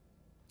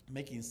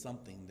 making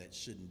something that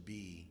shouldn't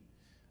be,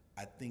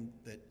 I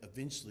think that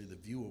eventually the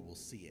viewer will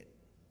see it,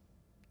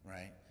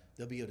 right?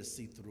 They'll be able to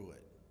see through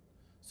it.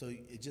 So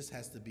it just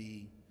has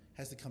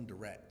to come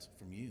direct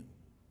from you.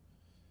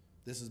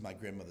 This is my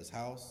grandmother's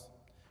house.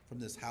 From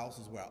this house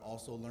is where I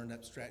also learned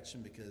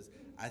abstraction, because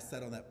I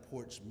sat on that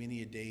porch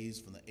many a days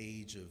from the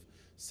age of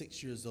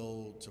 6 years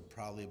old to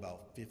probably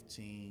about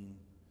 15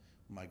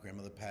 when my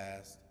grandmother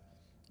passed,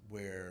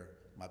 where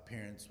my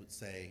parents would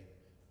say,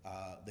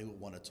 they would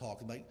want to talk,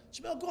 and like,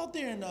 Jamele, go out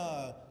there and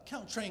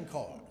count train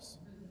cars.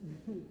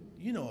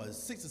 You know, at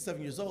 6 or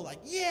 7 years old, like,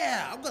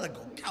 yeah, I'm gonna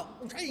go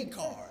count train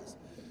cars.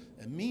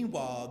 And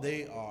meanwhile,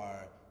 they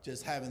are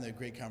just having their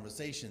great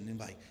conversation, and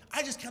like,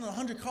 I just counted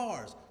 100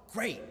 cars.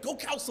 Great, go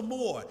count some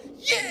more.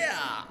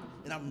 Yeah!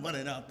 And I'm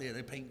running out there,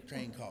 they paint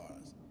train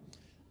cars.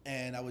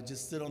 And I would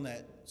just sit on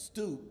that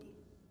stoop,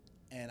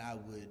 and I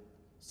would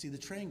see the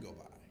train go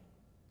by.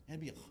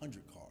 And it'd be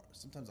 100 cars,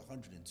 sometimes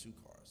 102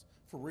 cars,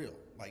 for real,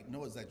 like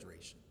no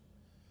exaggeration.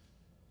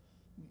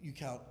 You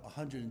count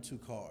 102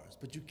 cars,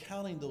 but you're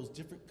counting those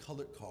different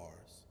colored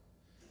cars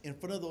in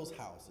front of those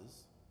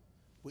houses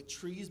with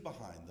trees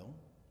behind them,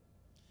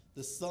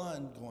 the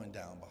sun going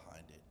down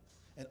behind it,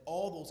 and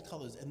all those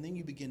colors, and then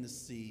you begin to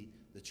see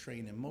the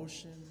train in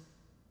motion,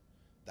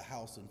 the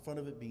house in front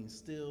of it being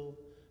still,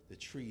 the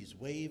trees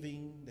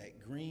waving, that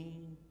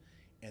green,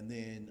 and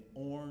then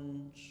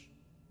orange,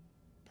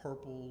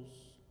 purples,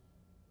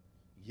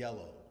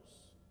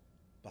 yellows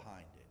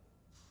behind it.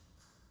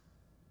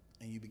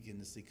 And you begin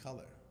to see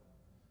color.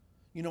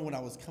 You know, when I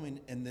was coming,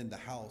 and then the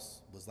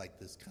house was like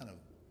this kind of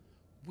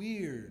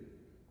weird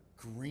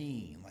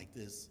green, like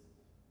this,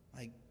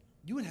 like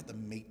you would have to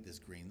make this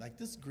green. Like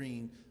this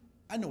green,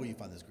 I know where you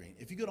find this green.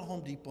 If you go to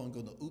Home Depot and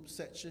go to the Oops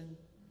section,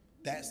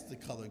 that's the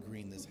color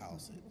green this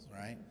house is,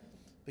 right?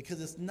 Because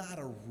it's not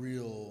a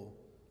real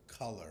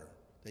color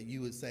that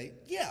you would say,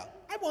 yeah,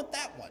 I want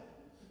that one.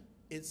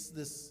 It's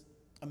this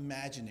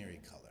imaginary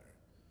color.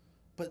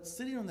 But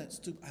sitting on that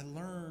stoop, I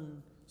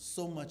learned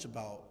so much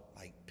about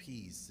like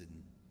peace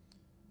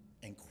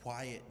and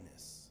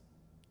quietness,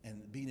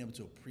 and being able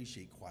to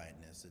appreciate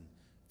quietness and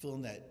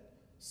feeling that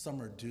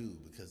summer dew,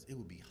 because it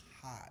would be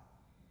hot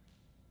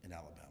in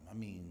Alabama. I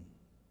mean,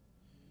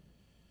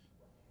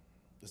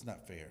 it's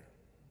not fair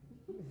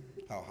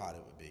how hot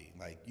it would be.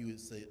 Like you would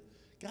say,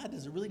 God,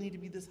 does it really need to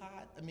be this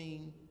hot? I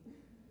mean,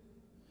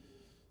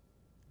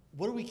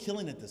 what are we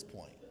killing at this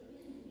point?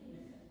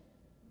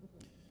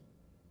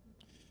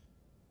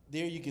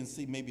 There you can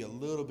see maybe a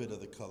little bit of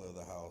the color of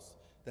the house.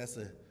 That's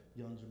a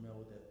young Jamele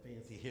with that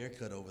fancy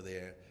haircut over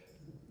there.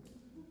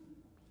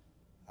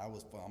 I'm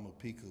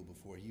a Piku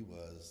before he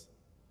was.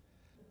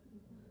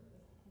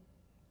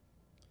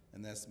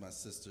 And that's my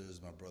sisters,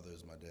 my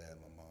brothers, my dad,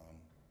 my mom.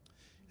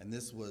 And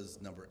this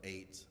was number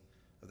 8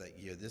 of that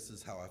year. This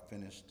is how I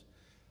finished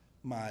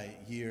my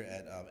year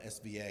at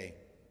SVA.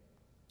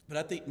 But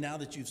I think now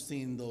that you've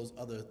seen those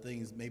other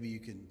things, maybe you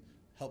can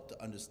help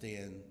to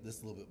understand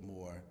this a little bit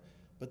more.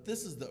 But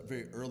this is the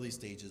very early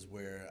stages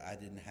where I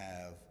didn't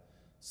have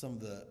some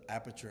of the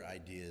aperture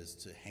ideas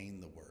to hang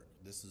the work.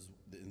 This is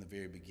in the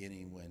very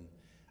beginning when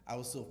I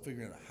was still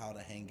figuring out how to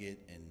hang it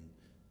and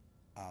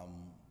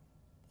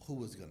who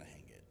was gonna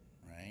hang it,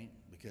 right?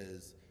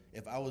 Because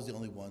if I was the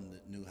only one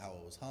that knew how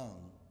it was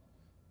hung,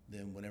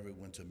 then whenever it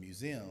went to a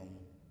museum,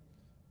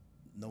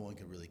 no one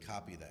could really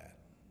copy that.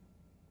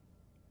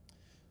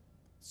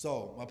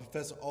 So my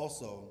professor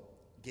also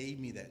gave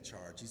me that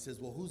charge. He says,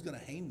 well, who's gonna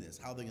hang this?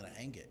 How are they gonna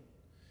hang it?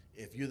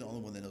 If you're the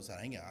only one that knows how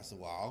to hang it. I said,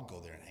 well, I'll go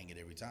there and hang it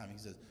every time. He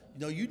says,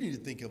 you need to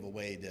think of a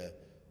way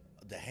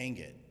to hang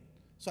it.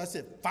 So I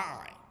said,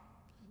 fine.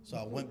 So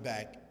I went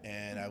back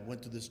and I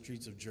went to the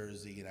streets of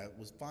Jersey, and I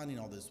was finding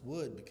all this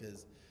wood,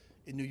 because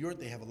in New York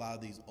they have a lot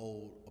of these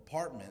old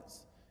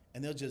apartments,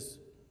 and they'll just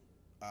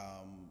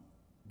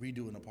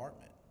redo an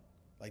apartment.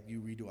 Like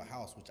you redo a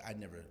house, which I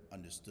never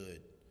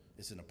understood.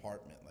 It's an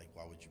apartment, like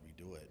why would you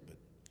redo it?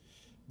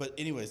 But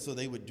anyway, so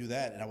they would do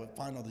that, and I would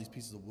find all these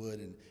pieces of wood,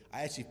 and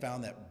I actually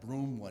found that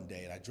broom one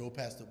day, and I drove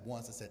past it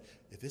once. I said,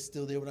 if it's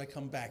still there when I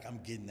come back,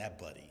 I'm getting that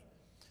buddy.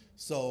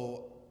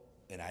 So,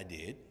 and I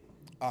did.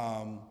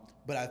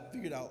 But I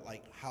figured out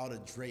like how to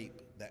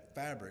drape that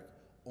fabric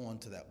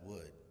onto that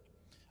wood.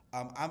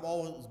 I've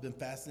always been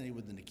fascinated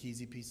with the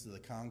Nikisi pieces of the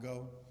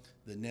Congo,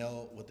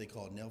 what they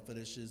call nail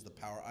fetishes, the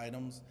power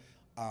items.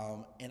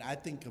 And I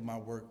think of my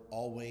work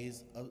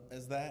always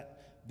as that.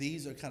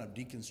 These are kind of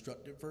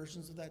deconstructed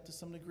versions of that to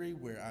some degree,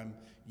 where I'm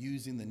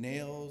using the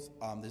nails.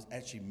 There's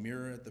actually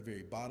mirror at the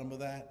very bottom of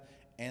that,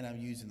 and I'm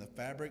using the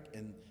fabric,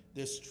 and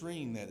there's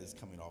string that is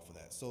coming off of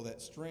that. So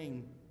that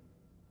string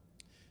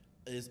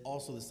is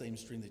also the same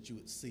string that you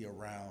would see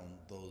around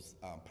those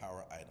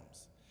power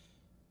items.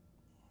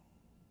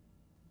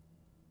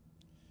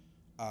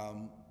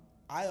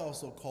 I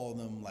also call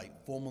them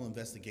like formal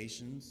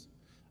investigations.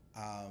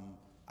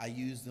 I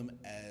use them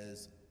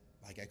as,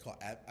 like I call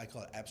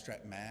it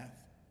abstract math,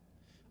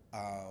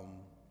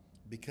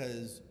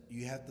 because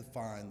you have to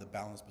find the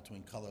balance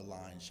between color,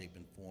 line, shape,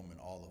 and form in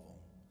all of them.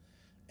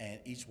 And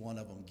each one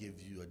of them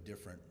gives you a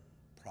different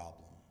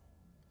problem.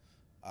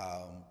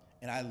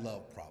 And I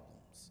love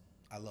problems.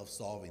 I love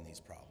solving these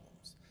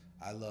problems.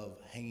 I love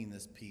hanging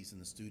this piece in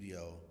the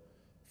studio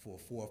for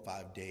 4 or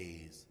 5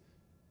 days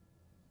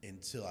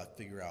until I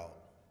figure out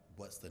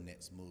what's the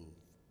next move.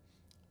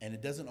 And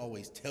it doesn't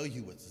always tell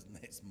you what's the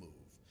next move.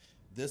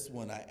 This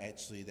one,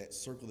 that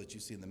circle that you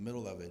see in the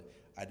middle of it,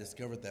 I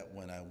discovered that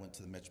when I went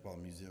to the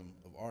Metropolitan Museum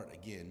of Art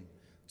again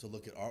to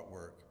look at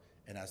artwork,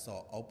 and I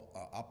saw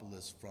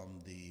Opolis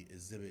from the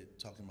exhibit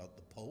talking about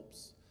the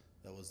popes,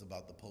 that was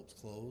about the Pope's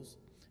clothes,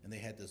 and they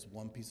had this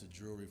one piece of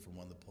jewelry from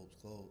one of the Pope's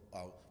clothes,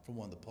 from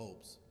one of the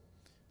popes,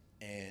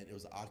 and it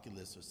was an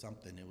oculus or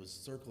something. It was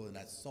circled, and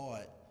I saw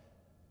it,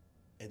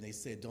 and they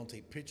said, "Don't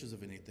take pictures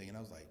of anything," and I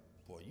was like,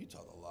 "Boy, you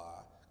tell a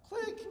lie."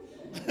 Click.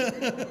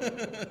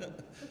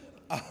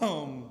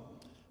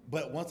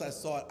 But once I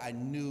saw it, I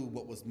knew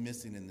what was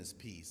missing in this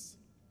piece.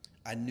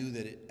 I knew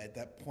that at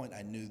that point,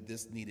 I knew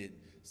this needed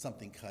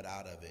something cut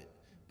out of it,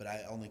 but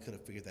I only could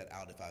have figured that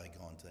out if I had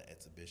gone to the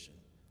exhibition.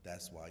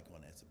 That's why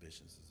going to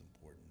exhibitions is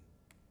important.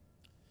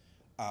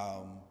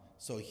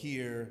 So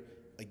here,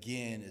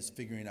 again, is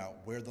figuring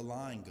out where the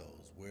line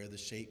goes, where the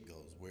shape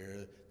goes,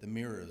 where the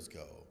mirrors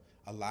go,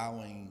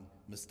 allowing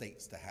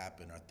mistakes to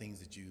happen, or things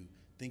that you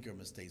think are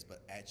mistakes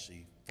but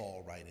actually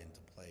fall right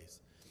into place.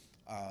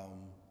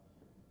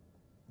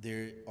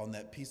 There, on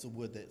that piece of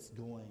wood that's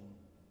going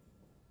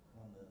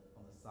on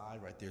the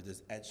side right there,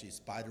 there's actually a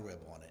spider web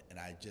on it, and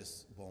I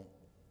just won't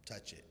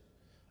touch it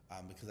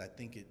because I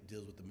think it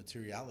deals with the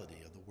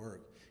materiality of the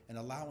work and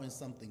allowing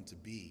something to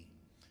be.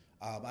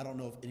 I don't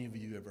know if any of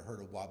you ever heard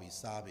of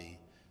wabi-sabi.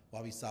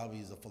 Wabi-sabi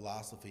is a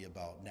philosophy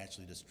about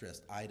naturally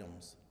distressed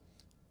items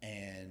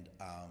and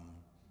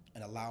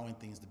allowing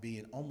things to be,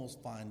 and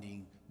almost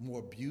finding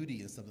more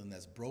beauty in something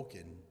that's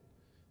broken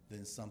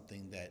than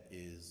something that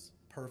is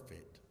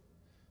perfect.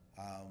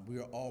 We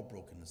are all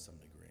broken to some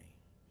degree,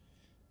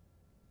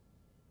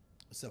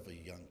 except for you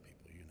young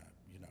people.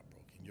 You're not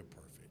broken. You're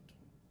perfect.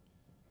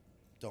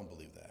 Don't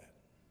believe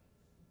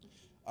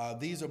that.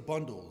 These are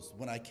bundles.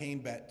 When I came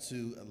back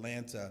to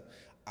Atlanta,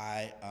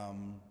 I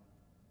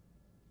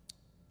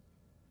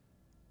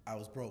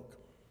was broke.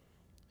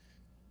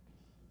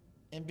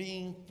 And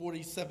being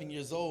 47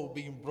 years old,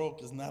 being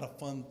broke is not a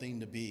fun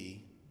thing to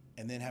be.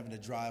 And then having to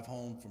drive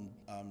home from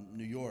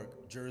New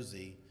York,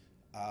 Jersey,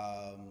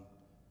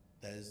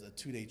 that is a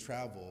 2-day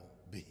travel.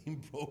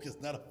 Being broke is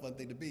not a fun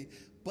thing to be.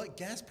 But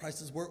gas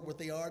prices weren't what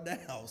they are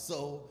now.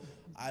 So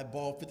I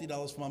borrowed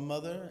 $50 from my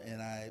mother,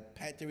 and I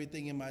packed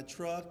everything in my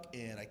truck,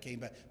 and I came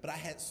back. But I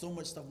had so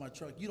much stuff in my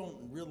truck. You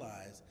don't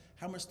realize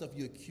how much stuff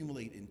you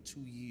accumulate in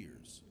 2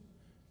 years,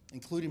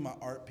 including my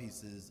art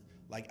pieces.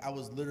 Like, I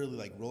was literally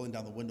like rolling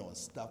down the window and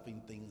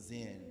stuffing things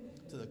in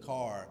to the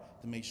car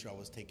to make sure I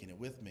was taking it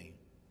with me.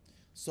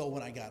 So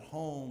when I got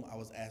home, I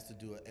was asked to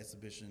do an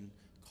exhibition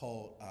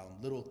called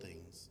Little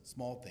Things,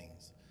 Small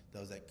Things, that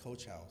was at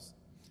Coach House.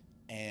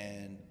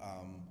 And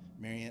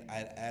Marianne, I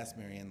had asked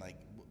Marianne, like,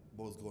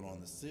 what was going on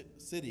in the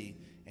city,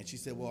 and she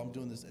said, well, I'm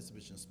doing this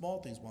exhibition,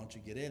 Small Things, why don't you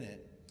get in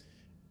it?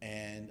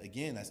 And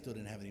again, I still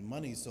didn't have any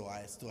money, so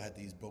I still had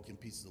these broken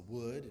pieces of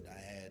wood, and I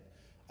had,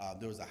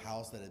 there was a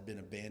house that had been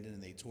abandoned,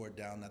 and they tore it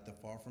down not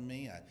that far from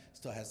me. I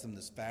still had some of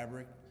this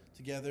fabric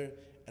together,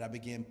 and I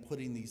began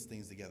putting these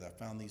things together. I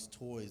found these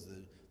toys.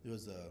 There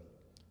was a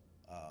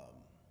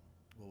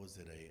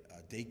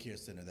daycare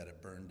center that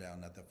had burned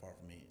down not that far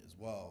from me as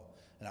well.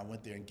 And I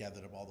went there and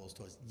gathered up all those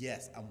toys.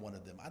 Yes, I'm one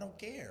of them. I don't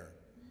care.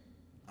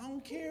 I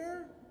don't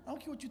care. I don't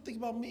care what you think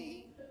about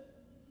me.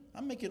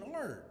 I'm making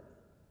art.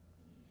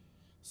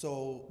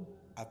 So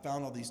I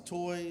found all these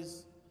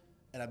toys,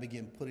 and I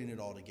began putting it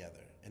all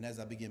together. And as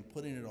I began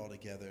putting it all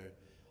together,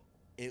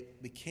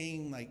 it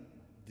became like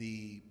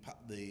the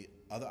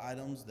other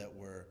items that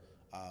were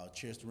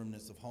cherished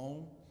remnants of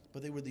home,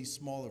 but they were these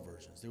smaller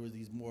versions. They were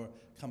these more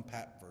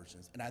compact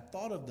versions. And I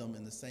thought of them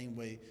in the same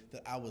way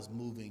that I was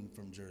moving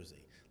from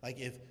Jersey. Like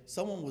if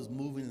someone was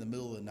moving in the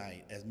middle of the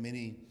night, as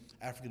many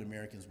African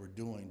Americans were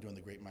doing during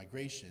the Great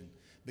Migration,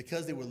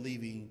 because they were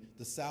leaving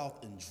the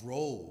South in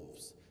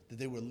droves, that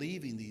they were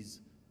leaving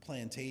these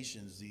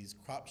plantations, these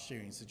crop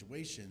sharing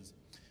situations,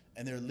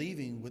 and they're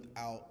leaving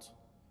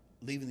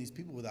these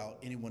people without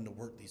anyone to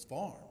work these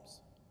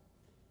farms.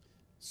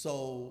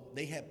 So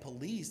they had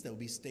police that would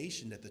be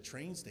stationed at the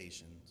train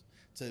stations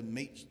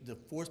to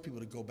force people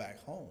to go back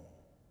home.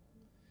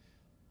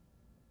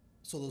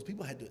 So those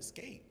people had to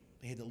escape.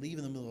 They had to leave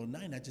in the middle of the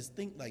night. And I just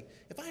think, like,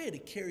 if I had to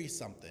carry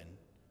something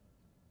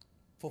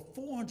for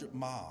 400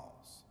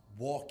 miles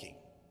walking,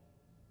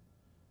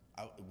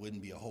 it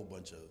wouldn't be a whole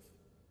bunch of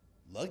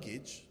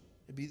luggage.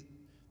 It'd be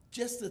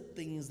just the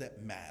things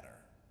that matter.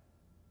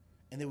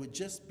 And they would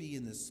just be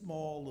in this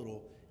small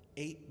little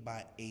 8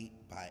 by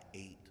 8 by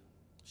 8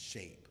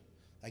 shape.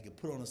 I could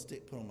put on a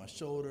stick, put on my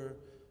shoulder,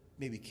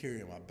 maybe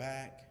carry on my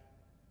back.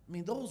 I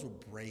mean, those were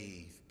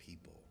brave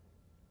people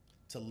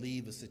to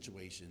leave a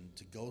situation,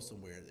 to go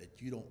somewhere that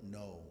you don't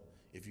know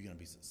if you're going to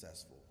be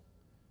successful.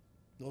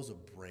 Those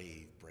are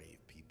brave, brave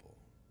people.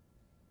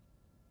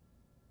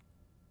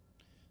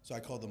 So I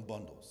call them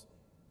bundles.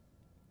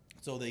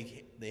 So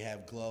they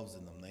have gloves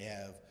in them. They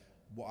have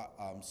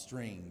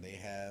string. They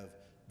have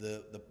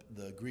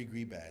the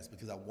gree bags,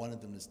 because I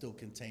wanted them to still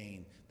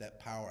contain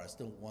that power. I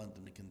still wanted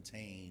them to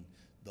contain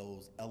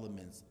those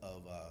elements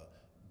of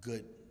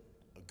good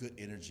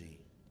energy.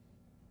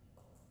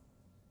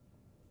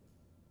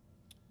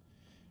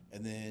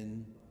 And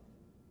then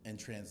in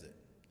transit.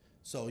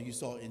 So you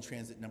saw in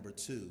transit number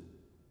 2,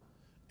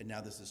 and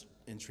now this is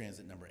in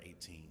transit number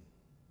 18.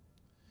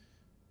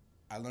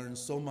 I learned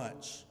so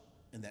much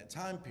in that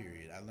time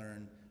period. I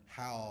learned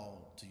how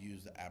to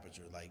use the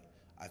aperture. Like,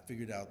 I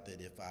figured out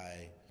that if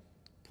I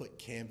put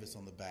canvas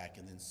on the back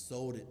and then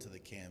sewed it to the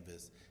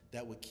canvas,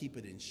 that would keep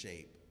it in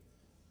shape.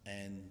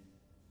 And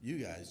you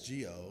guys,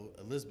 Gio,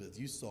 Elizabeth,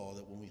 you saw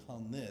that when we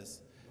hung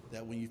this,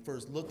 that when you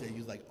first looked at it, you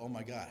was like, oh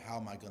my God, how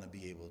am I gonna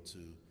be able to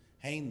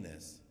hang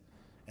this?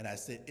 And I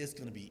said, it's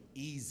gonna be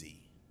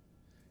easy.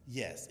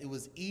 Yes, it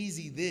was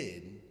easy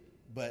then,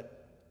 but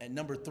at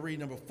number 3,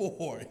 number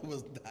 4, it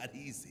was not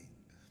easy.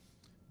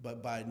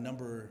 But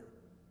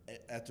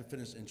after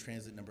finishing in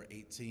transit number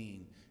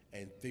 18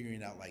 and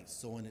figuring out like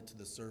sewing it to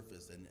the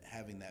surface and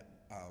having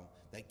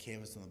that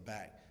canvas on the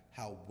back,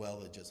 how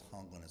well it just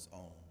hung on its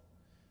own.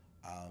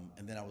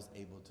 And then I was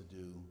able to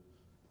do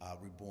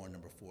Reborn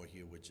number 4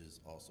 here, which is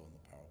also in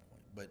the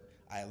PowerPoint. But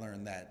I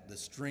learned that the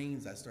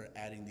strings, I started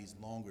adding these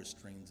longer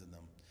strings in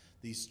them.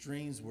 These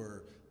strings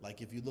were,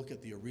 like, if you look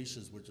at the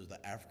Orishas, which are the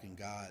African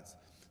gods,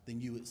 then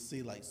you would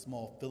see like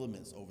small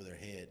filaments over their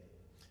head.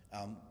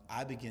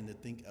 I began to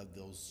think of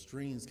those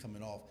strings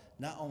coming off,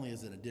 not only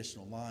as an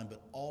additional line,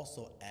 but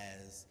also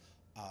as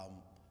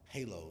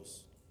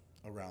halos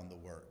around the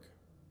work.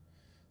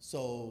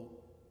 So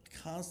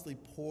constantly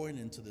pouring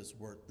into this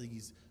work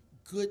these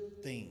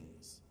good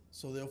things.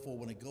 So therefore,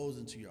 when it goes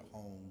into your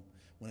home,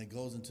 when it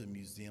goes into a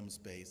museum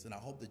space, and I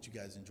hope that you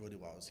guys enjoyed it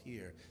while I was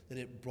here, that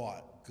it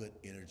brought good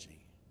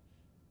energy.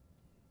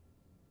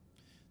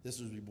 This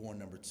was Reborn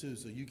number 2,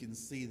 so you can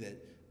see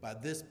that by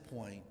this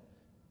point,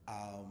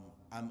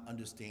 I'm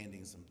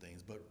understanding some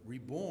things. But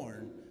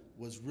Reborn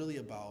was really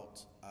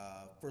about,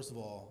 first of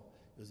all,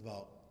 it was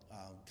about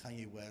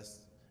Kanye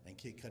West and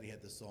Kid Cudi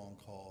had this song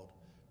called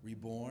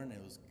Reborn.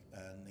 It was,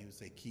 and they would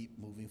say, keep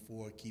moving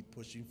forward, keep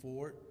pushing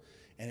forward.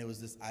 And it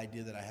was this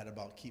idea that I had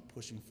about keep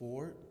pushing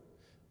forward.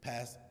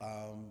 Past,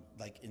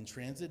 like in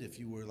transit, if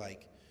you were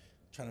like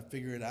trying to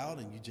figure it out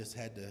and you just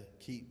had to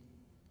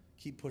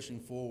keep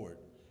pushing forward.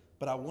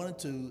 But I wanted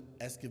to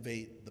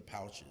excavate the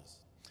pouches.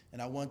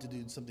 And I wanted to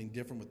do something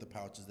different with the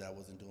pouches that I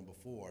wasn't doing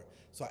before.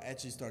 So I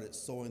actually started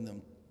sewing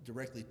them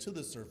directly to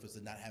the surface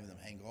and not having them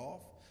hang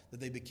off, that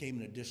they became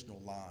an additional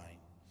line.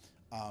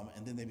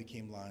 And then they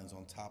became lines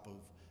on top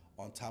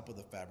of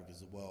the fabric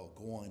as well,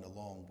 going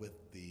along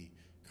with the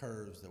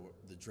curves that were,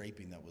 the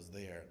draping that was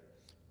there.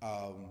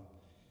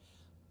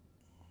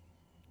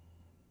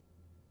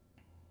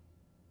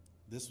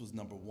 This was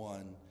number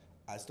 1.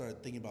 I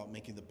started thinking about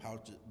making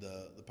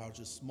the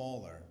pouches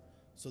smaller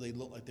so they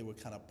looked like they were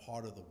kind of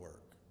part of the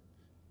work.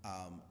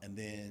 And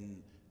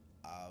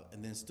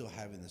then still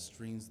having the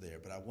strings there,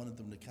 but I wanted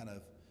them to kind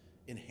of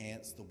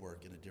enhance the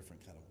work in a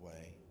different kind of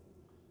way.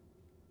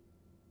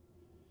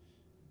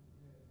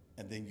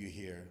 And then you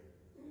hear,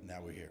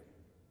 now we're here.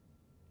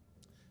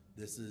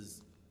 This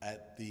is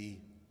at the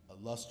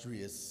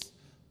illustrious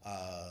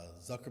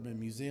Zuckerman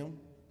Museum.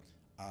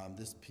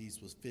 This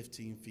piece was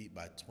 15 feet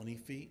by 20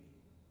 feet.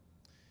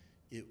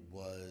 It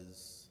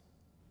was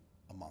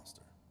a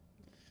monster.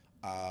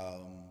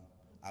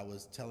 I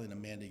was telling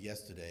Amanda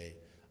yesterday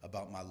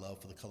about my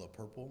love for the color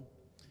purple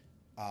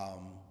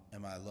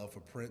and my love for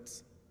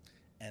Prince.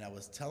 And I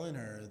was telling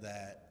her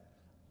that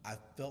I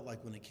felt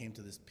like when it came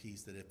to this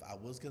piece that if I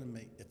was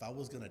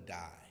gonna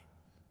die,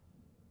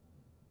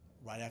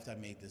 right after I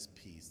made this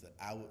piece, that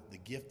the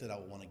gift that I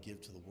would want to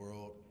give to the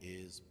world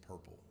is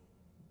purple.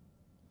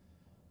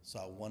 So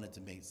I wanted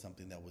to make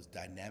something that was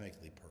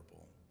dynamically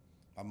purple.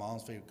 My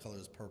mom's favorite color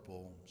is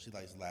purple. She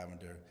likes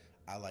lavender.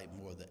 I like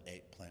more of the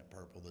eggplant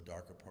purple, the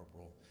darker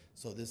purple.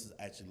 So this is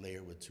actually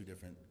layered with 2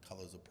 different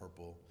colors of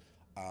purple.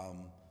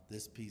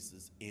 This piece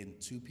is in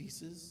 2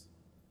 pieces.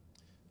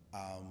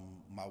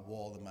 My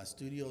wall in my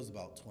studio is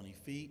about 20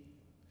 feet.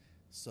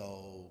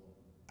 So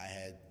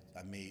I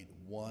made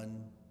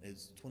one,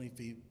 it's 20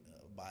 feet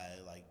by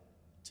like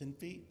 10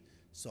 feet.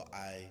 So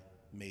I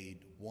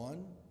made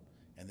one,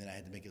 and then I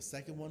had to make a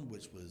second one,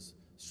 which was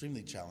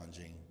extremely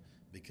challenging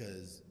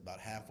because about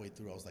halfway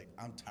through I was like,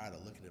 I'm tired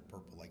of looking at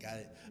purple. Like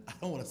I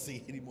don't want to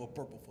see any more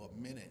purple for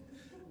a minute.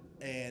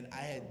 And I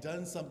had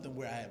done something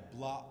where I had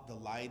blocked the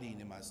lighting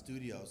in my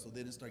studio, so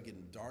then it started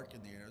getting dark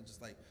in there. And I was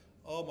just like,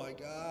 oh my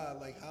God,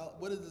 like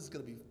when is this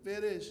gonna be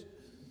finished?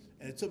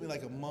 And it took me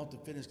like a month to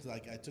finish because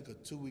I took a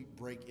 2-week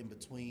break in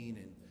between,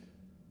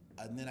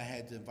 and then I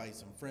had to invite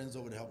some friends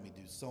over to help me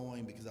do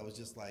sewing because I was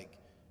just like,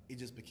 it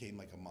just became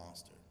like a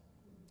monster.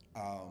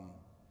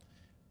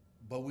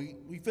 But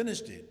we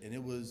finished it, and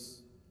it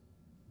was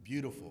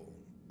beautiful,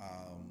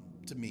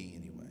 to me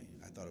anyway.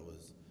 I thought it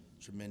was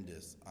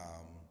tremendous.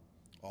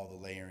 All the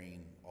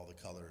layering, all the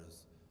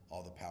colors,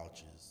 all the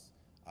pouches.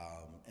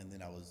 And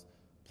then I was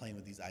playing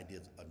with these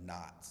ideas of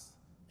knots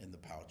in the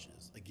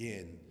pouches.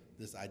 Again,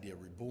 this idea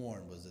of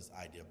Reborn was this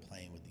idea of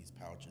playing with these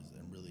pouches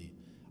and really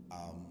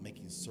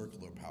making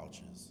circular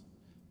pouches.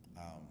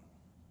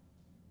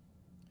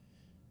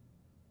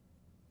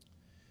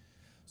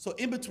 So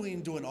in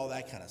between doing all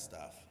that kind of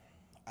stuff,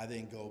 I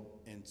then go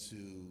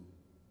into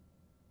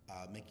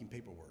making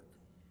paperwork.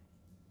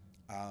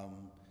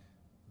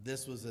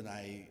 This was an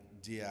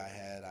idea I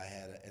had. I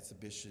had an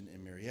exhibition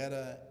in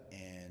Marietta,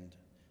 and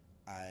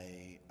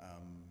I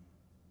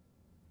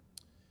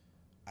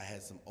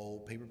had some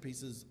old paper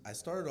pieces. I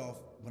started off,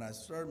 when I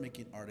started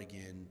making art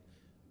again,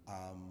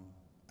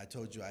 I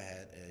told you I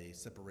had a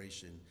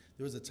separation.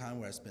 There was a time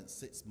where I spent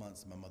 6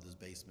 months in my mother's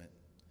basement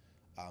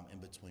in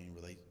between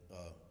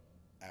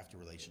after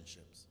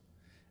relationships.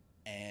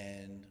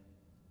 And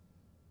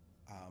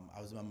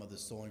I was in my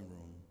mother's sewing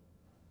room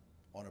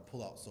on a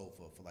pull-out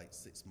sofa for like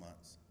 6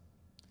 months.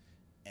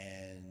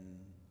 And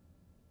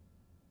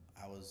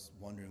I was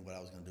wondering what I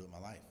was gonna do with my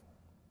life.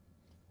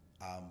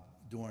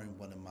 During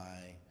one of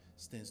my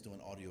stints doing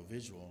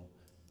audiovisual,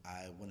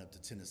 I went up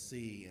to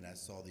Tennessee and I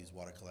saw these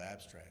watercolor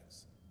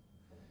abstracts.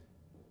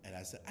 And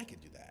I said, I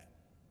could do that.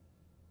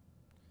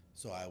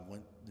 So I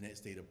went the next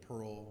day to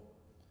Pearl.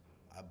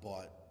 I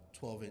bought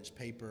 12-inch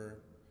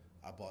paper.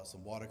 I bought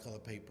some watercolor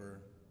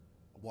paper,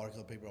 I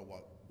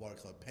bought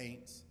watercolor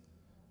paints,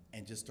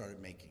 and just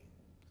started making.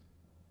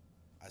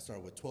 I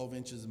started with 12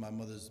 inches in my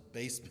mother's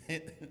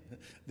basement.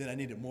 Then I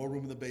needed more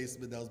room in the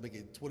basement. I was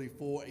making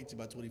 24, 18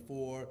 by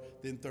 24,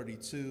 then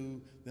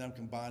 32. Then I'm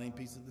combining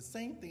pieces. The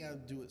same thing I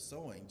do with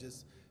sewing,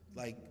 just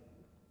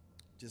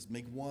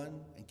make one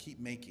and keep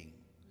making.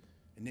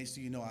 And next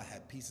thing you know, I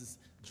had pieces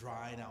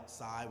drying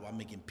outside while I'm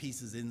making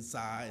pieces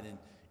inside, and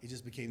it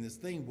just became this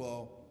thing.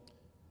 Well,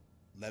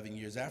 11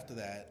 years after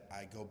that,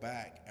 I go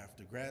back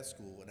after grad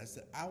school, and I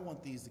said, I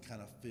want these to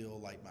kind of feel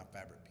like my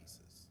fabric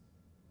pieces.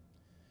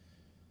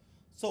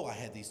 So I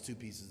had these two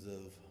pieces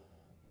of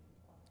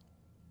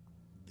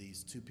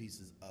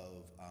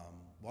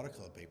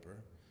watercolor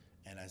paper,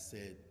 and I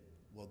said,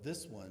 well,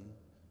 this one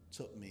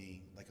took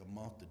me like a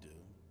month to do,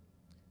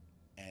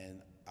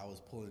 and I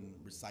was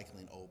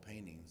recycling old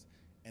paintings,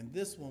 and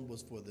this one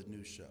was for the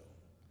new show.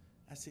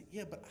 I said,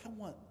 yeah, but I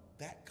want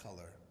that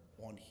color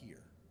on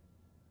here.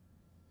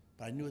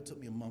 But I knew it took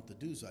me a month to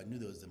do, so I knew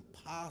that it was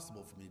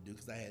impossible for me to do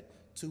because I had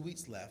 2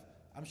 weeks left.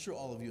 I'm sure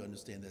all of you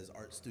understand that as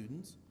art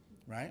students,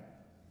 right?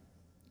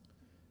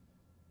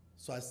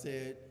 So I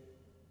said,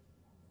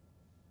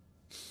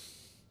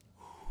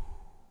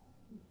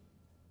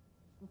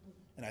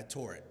 and I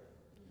tore it,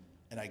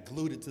 and I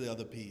glued it to the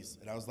other piece,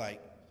 and I was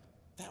like,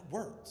 that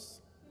works.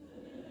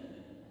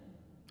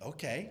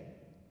 Okay,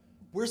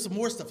 where's some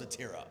more stuff to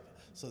tear up?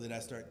 So then I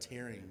started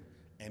tearing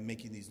and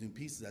making these new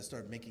pieces. I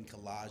started making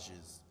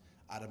collages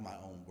out of my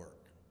own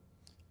work.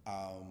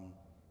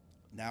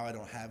 Now I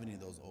don't have any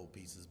of those old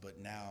pieces, but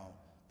now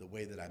the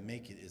way that I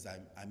make it is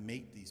I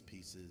make these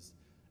pieces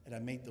and I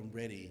make them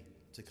ready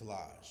to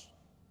collage.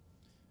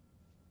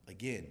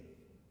 Again,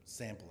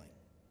 sampling.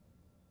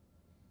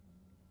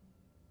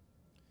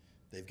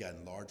 They've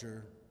gotten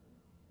larger.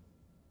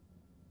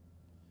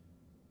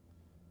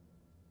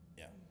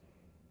 Yeah.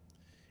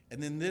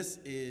 And then this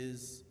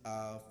is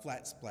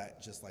flat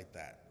splat, just like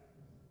that.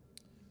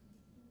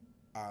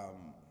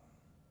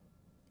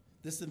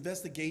 This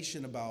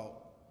investigation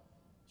about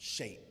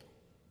shape,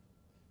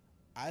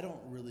 I don't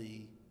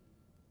really,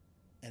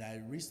 and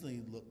I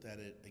recently looked at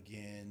it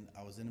again.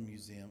 I was in a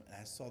museum and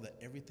I saw that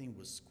everything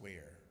was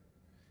square.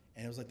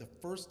 And it was like the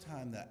first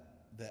time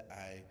that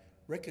I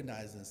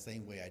recognized in the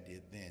same way I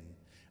did then.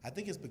 I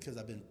think it's because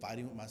I've been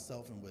fighting with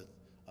myself and with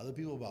other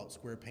people about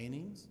square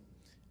paintings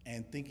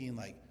and thinking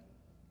like,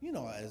 you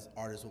know, as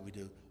artists, what we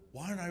do,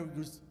 why aren't I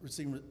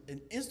receiving,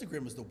 and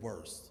Instagram is the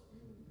worst.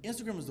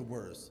 Instagram is the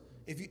worst.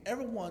 If you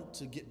ever want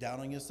to get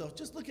down on yourself,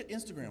 just look at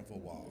Instagram for a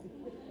while.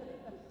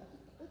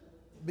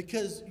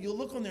 Because you'll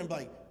look on there and be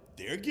like,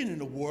 they're getting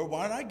an award,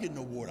 why aren't I getting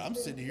an award? I'm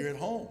sitting here at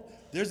home.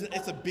 There's an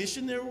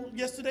exhibition there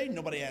yesterday.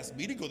 Nobody asked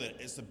me to go to that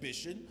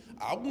exhibition.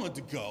 I wanted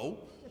to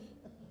go.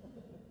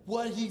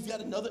 What, he's got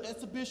another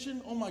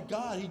exhibition? Oh my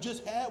God, he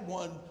just had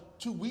one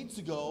 2 weeks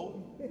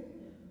ago.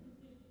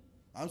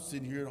 I'm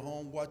sitting here at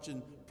home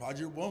watching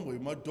Project Runway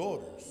with my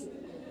daughters.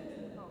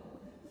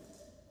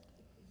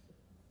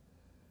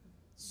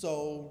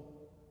 So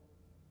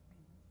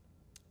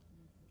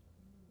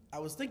I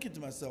was thinking to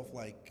myself,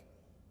 like,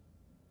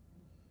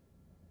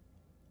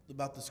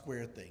 about the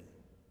square thing.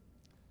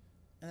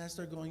 And I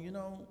started going, you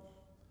know,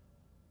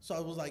 so I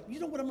was like,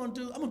 you know what I'm gonna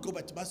do? I'm gonna go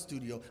back to my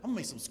studio, I'm gonna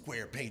make some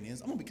square paintings,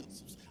 I'm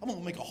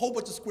gonna make a whole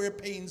bunch of square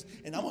paintings,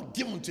 and I'm gonna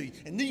give them to you,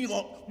 and then you're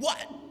gonna,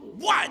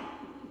 what?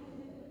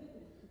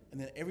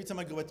 And then every time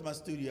I go back to my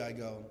studio, I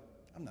go,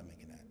 I'm not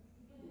making that.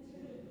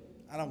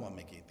 I don't wanna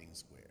make anything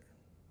square.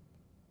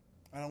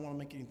 I don't wanna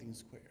make anything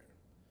square.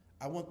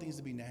 I want things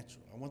to be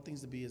natural. I want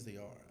things to be as they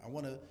are. I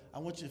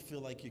want you to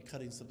feel like you're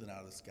cutting something out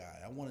of the sky.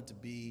 I want it to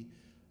be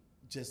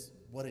just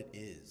what it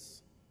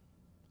is.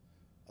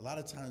 A lot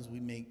of times we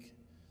make,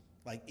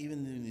 like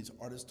even in these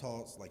artist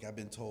talks, like I've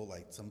been told,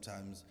 like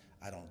sometimes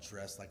I don't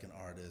dress like an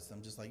artist.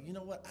 I'm just like, you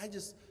know what? I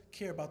just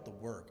care about the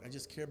work. I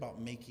just care about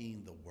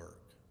making the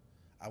work.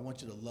 I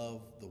want you to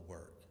love the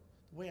work.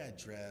 The way I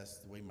dress,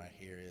 the way my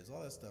hair is,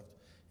 all that stuff,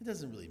 it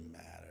doesn't really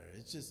matter.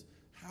 It's just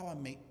how I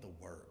make the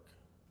work.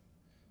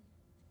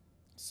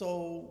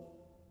 So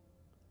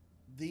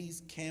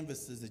these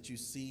canvases that you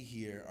see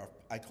here are,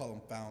 I call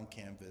them found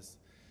canvas.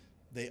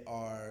 They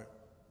are,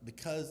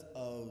 because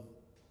of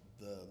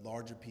the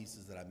larger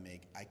pieces that I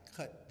make, I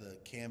cut the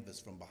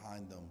canvas from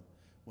behind them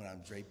when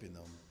I'm draping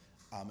them.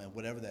 And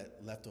whatever that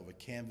leftover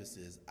canvas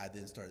is, I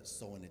then started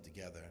sewing it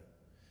together.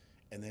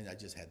 And then I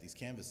just had these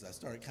canvases. I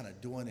started kind of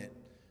doing it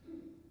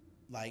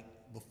like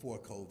before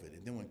COVID.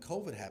 And then when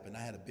COVID happened,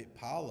 I had a big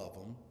pile of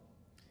them.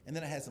 And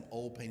then I had some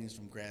old paintings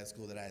from grad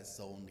school that I had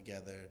sewn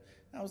together.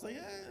 And I was like,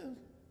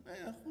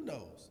 who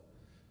knows?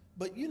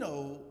 But you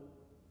know,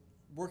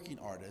 working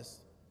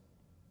artists,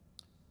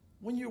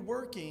 when you're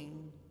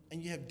working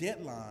and you have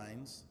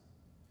deadlines,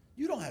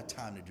 you don't have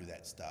time to do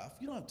that stuff.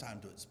 You don't have time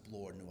to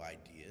explore new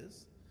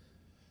ideas.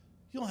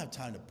 You don't have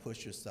time to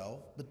push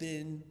yourself. But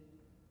then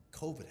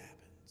COVID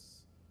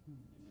happens.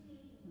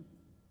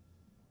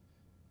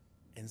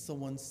 And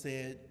someone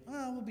said,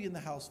 oh, we'll be in the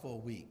house for a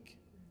week.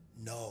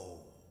 No.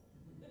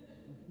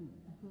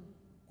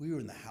 We were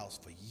in the house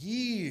for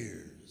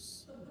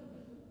years.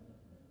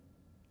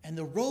 And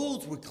the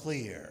roads were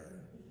clear.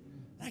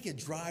 And I could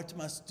drive to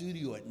my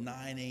studio at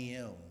 9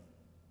 a.m.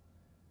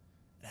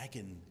 And I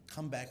can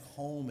come back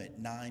home at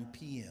 9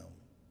 p.m.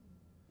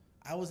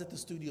 I was at the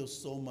studio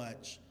so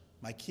much,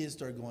 my kids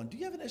started going, do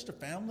you have an extra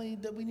family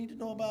that we need to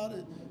know about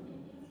it?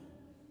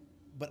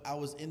 But I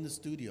was in the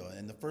studio,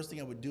 and the first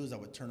thing I would do is I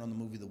would turn on the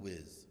movie The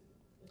Wiz,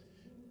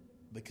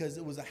 because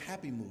it was a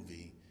happy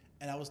movie,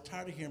 and I was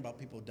tired of hearing about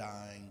people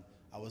dying.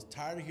 I was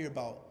tired of hearing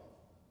about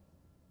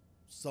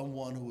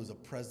someone who was a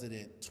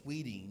president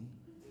tweeting.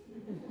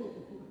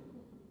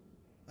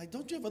 Like,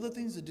 don't you have other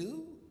things to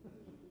do?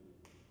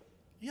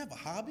 You have a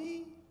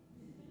hobby?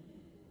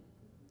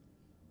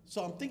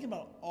 So I'm thinking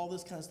about all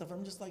this kind of stuff.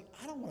 I'm just like,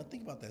 I don't want to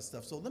think about that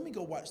stuff. So let me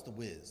go watch The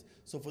Wiz.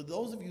 So for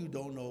those of you who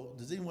don't know,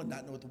 does anyone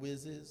not know what The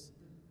Wiz is?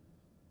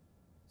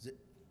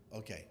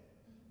 Okay.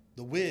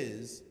 The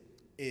Wiz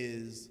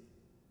is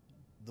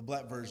the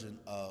black version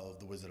of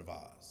The Wizard of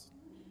Oz.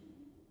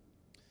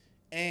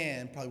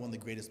 And probably one of the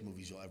greatest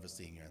movies you'll ever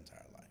see in your entire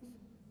life.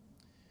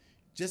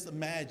 Just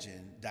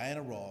imagine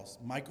Diana Ross,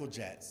 Michael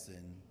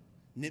Jackson,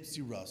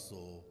 Nipsey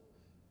Russell,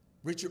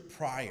 Richard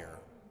Pryor,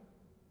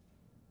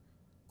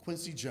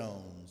 Quincy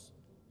Jones,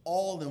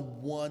 all in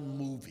one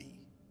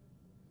movie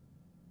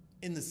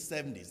in the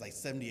 70s, like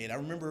 78. I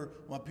remember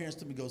when my parents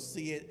took me to go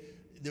see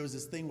it, there was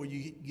this thing where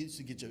you used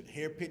to get your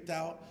hair picked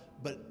out,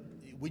 but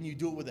when you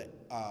do it with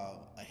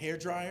a hair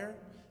dryer,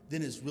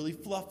 then it's really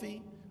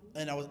fluffy.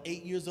 And I was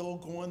 8 years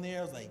old going there.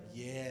 I was like,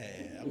 yeah,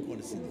 I'm going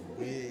to see The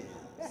Wiz.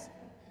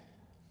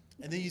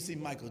 And then you see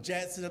Michael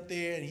Jackson up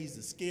there, and he's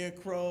the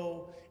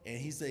scarecrow, and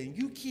he's saying,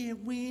 you can't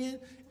win.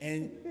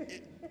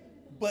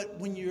 But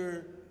when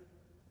you're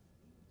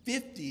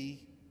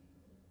 50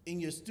 in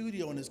your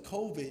studio and it's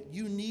COVID,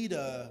 you need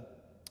a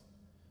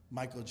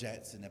Michael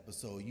Jackson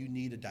episode. You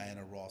need a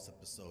Diana Ross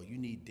episode. You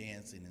need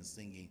dancing and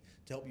singing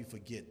to help you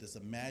forget this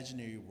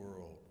imaginary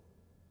world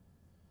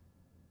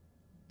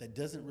that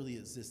doesn't really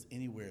exist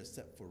anywhere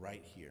except for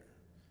right here.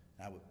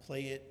 And I would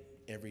play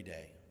it every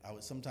day. I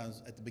would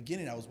sometimes, at the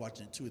beginning, I was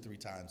watching it 2 or 3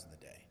 times in the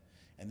day.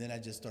 And then I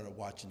just started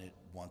watching it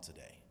once a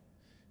day.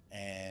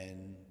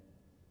 And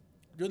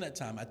during that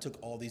time, I took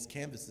all these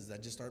canvases, I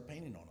just started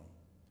painting on them.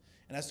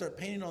 And I started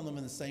painting on them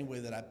in the same way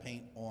that I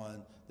paint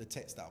on the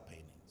textile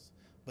paintings.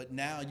 But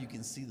now you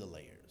can see the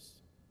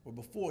layers, where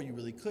before you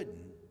really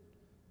couldn't.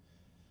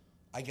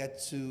 I got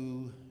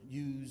to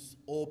use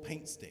oil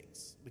paint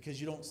sticks, because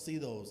you don't see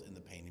those in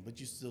the painting, but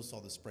you still saw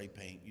the spray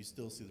paint, you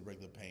still see the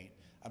regular paint.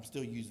 I'm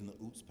still using the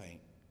oops paint.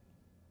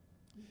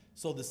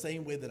 So the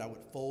same way that I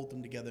would fold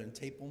them together and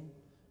tape them,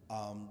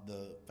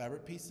 the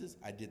fabric pieces,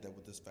 I did that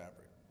with this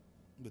fabric,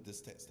 with this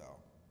textile.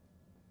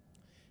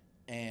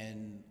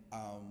 And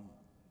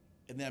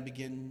then I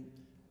began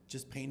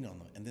just painting on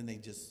them, and then they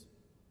just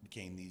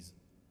became these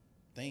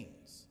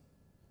things.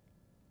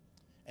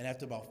 And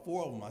after about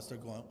 4 of them, I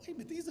started going, wait a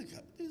minute, these are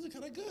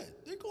kind of good.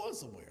 They're going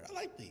somewhere. I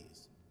like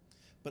these.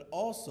 But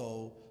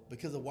also,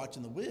 because of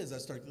watching The Wiz, I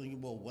started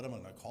thinking, well, what am I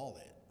going to call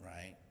it,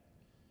 right?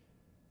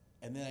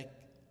 And then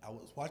I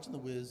was watching The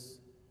Wiz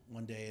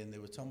one day, and they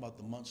were talking about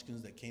the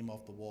munchkins that came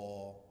off the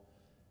wall.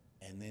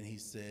 And then he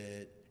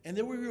said, and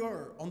there we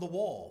were on the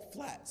wall,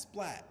 flat,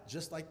 splat,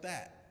 just like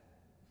that.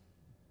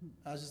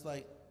 I was just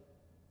like,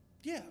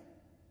 yeah,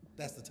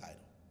 that's the title.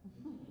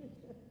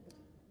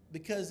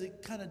 Because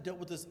it kind of dealt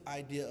with this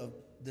idea of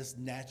this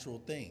natural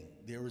thing.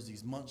 There was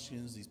these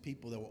munchkins, these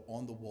people that were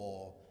on the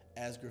wall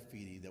as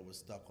graffiti that was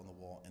stuck on the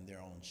wall in their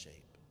own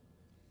shape.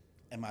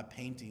 And my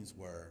paintings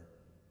were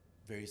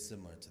very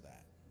similar to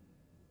that.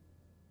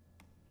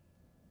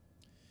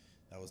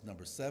 That was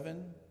number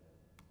 7.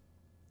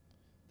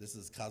 This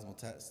is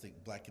Cosmotastic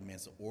Black and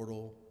Mansa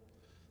Ortal.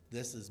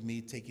 This is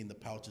me taking the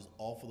pouches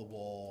off of the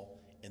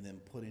wall and then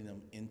putting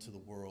them into the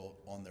world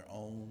on their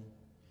own.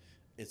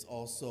 It's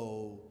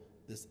also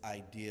this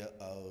idea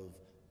of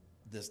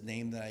this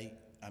name that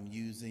I'm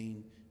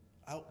using.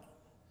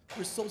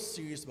 We're so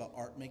serious about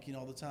art making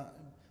all the time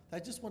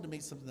that I just wanted to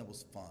make something that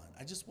was fun.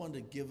 I just wanted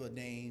to give a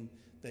name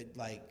that,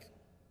 like,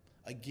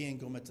 again,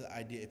 going back to the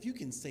idea, if you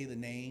can say the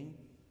name,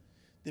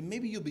 then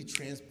maybe you'll be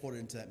transported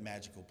into that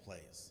magical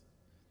place.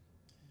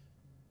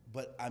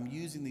 But I'm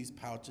using these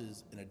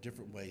pouches in a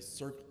different way,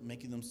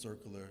 making them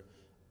circular,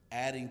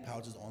 adding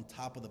pouches on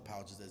top of the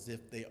pouches as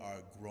if they are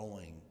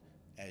growing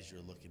as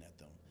you're looking at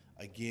them.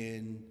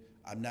 Again,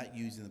 I'm not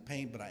using the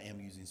paint, but I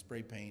am using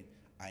spray paint.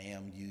 I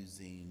am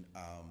using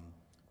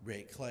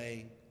red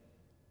clay.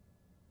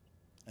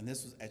 And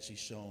this was actually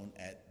shown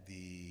at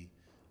the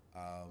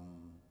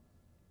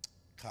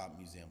Cobb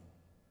Museum.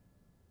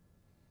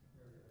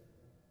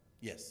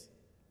 Yes.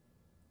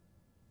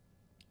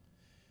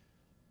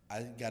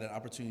 I got an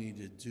opportunity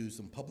to do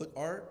some public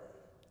art,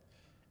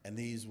 and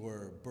these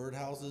were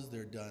birdhouses.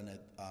 They're done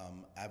at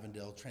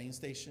Avondale train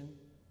station.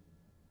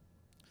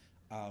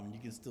 You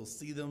can still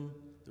see them.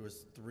 There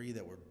was 3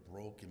 that were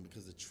broken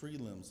because the tree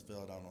limbs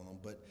fell down on them,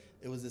 but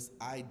it was this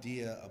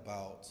idea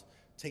about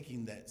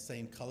taking that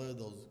same color,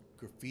 those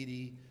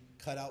graffiti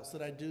cutouts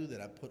that I do, that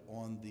I put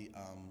on the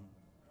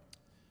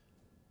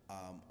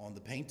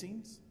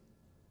paintings,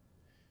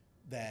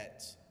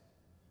 that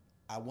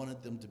I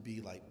wanted them to be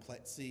like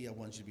plexi. I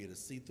wanted you to be able to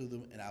see through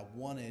them, and I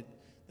wanted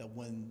that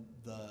when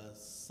the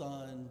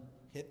sun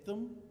hit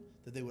them,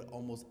 that they would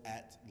almost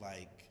act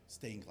like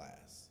stained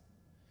glass.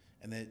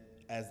 And that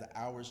as the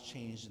hours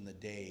changed in the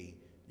day,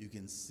 you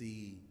can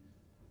see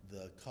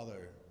the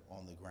color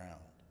on the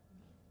ground.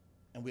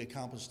 And we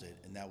accomplished it,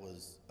 and that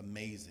was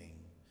amazing.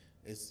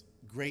 It's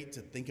great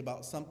to think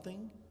about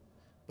something,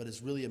 but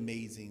it's really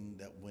amazing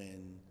that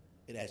when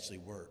it actually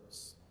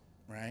works,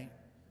 right?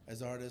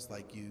 As artists,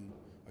 like, you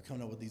are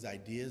coming up with these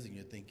ideas and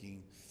you're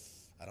thinking,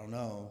 I don't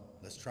know,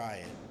 let's try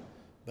it.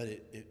 But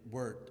it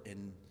worked,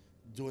 and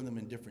doing them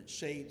in different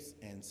shapes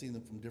and seeing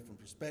them from different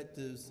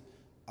perspectives.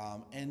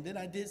 And then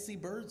I did see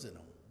birds in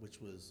them, which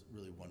was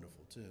really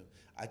wonderful too.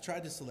 I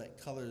tried to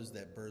select colors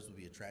that birds would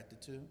be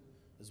attracted to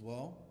as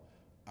well.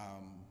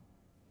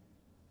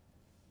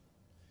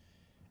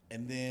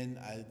 And then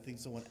I think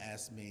someone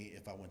asked me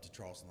if I went to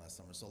Charleston last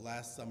summer. So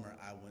last summer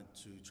I went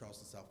to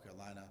Charleston, South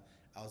Carolina.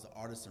 I was an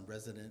artist in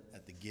resident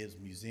at the Gibbs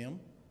Museum.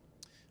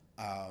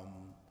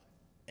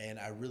 And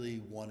I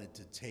really wanted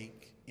to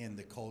take in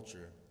the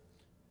culture.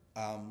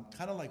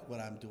 Kind of like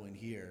what I'm doing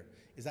here,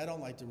 is I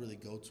don't like to really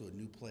go to a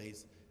new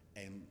place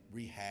and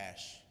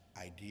rehash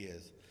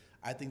ideas.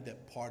 I think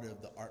that part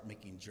of the art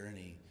making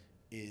journey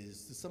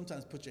is to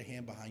sometimes put your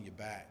hand behind your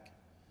back,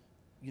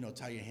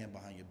 tie your hand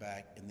behind your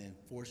back, and then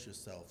force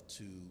yourself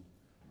to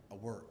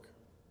work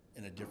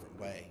in a different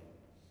way.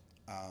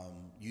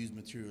 Use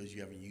materials you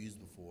haven't used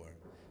before.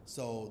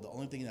 So the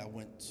only thing that I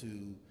went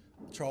to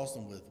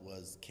Charleston with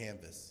was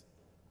canvas.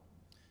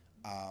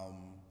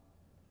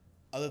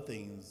 Other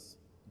things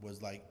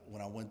was like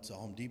when I went to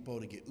Home Depot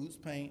to get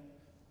Oots paint,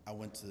 I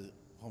went to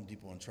Home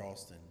Depot in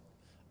Charleston.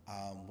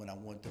 When I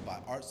went to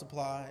buy art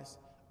supplies,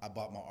 I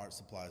bought my art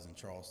supplies in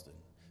Charleston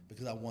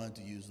because I wanted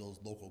to use those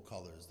local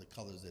colors, the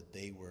colors that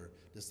they were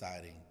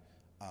deciding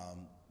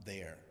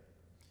there.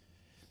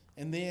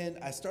 And then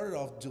I started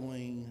off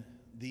doing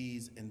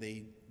these, and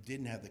they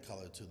didn't have the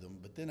color to them,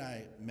 but then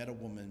I met a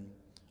woman,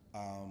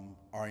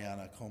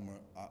 Ariana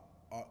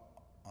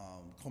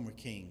Comer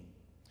King,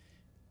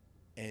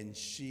 and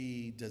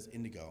she does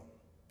indigo.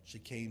 She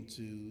came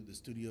to the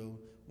studio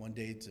one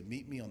day to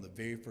meet me on the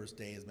very first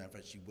day. As a matter of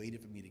fact, she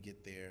waited for me to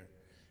get there.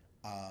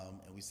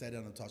 And we sat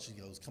down and talked. She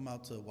goes, come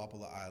out to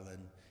Wapala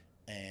Island,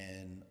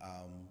 and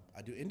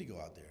I do indigo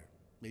out there.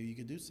 Maybe you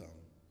could do some.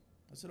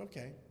 I said,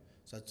 okay.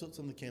 So I took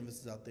some of the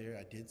canvases out there.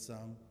 I did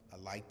some. I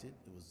liked it.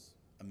 It was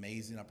an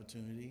amazing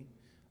opportunity.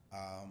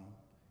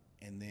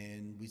 And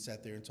then we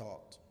sat there and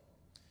talked.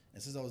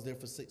 And since I was there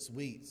for 6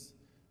 weeks,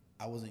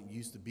 I wasn't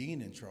used to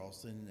being in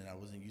Charleston, and I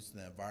wasn't used to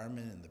the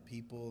environment and the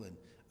people, and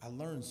I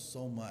learned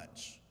so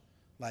much.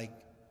 Like,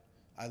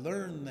 I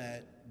learned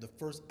that the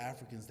first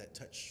Africans that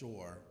touched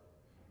shore,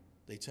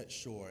 they touched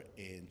shore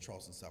in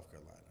Charleston, South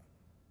Carolina.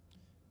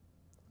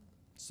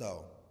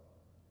 So,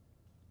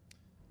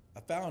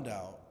 I found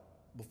out,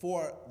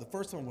 before, the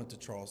first time I went to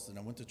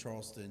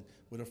Charleston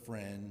with a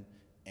friend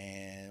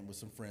and with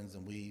some friends,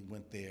 and we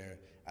went there.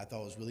 I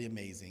thought it was really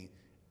amazing.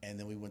 And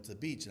then we went to the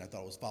beach, and I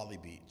thought it was Folly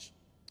Beach.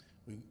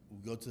 We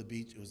go to the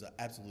beach. It was an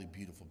absolutely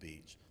beautiful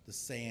beach. The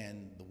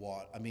sand, the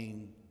water, I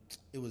mean,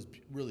 it was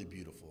really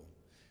beautiful.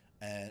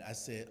 And I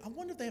said, I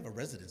wonder if they have a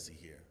residency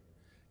here.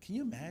 Can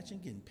you imagine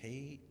getting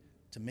paid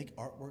to make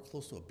artwork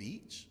close to a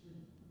beach?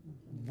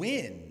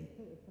 When?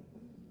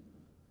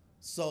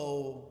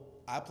 So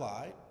I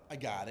applied. I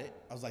got it.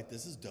 I was like,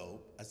 this is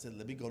dope. I said,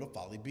 let me go to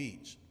Folly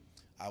Beach.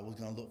 I was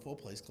gonna look for a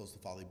place close to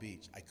Folly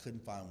Beach. I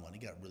couldn't find one.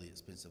 It got really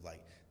expensive,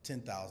 like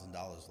 $10,000,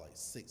 like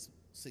six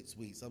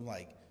weeks. I'm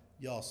like,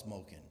 y'all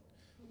smoking.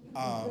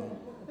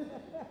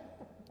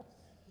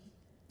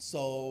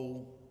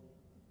 So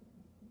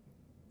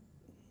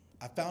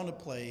I found a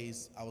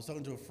place. I was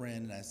talking to a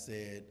friend, and I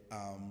said,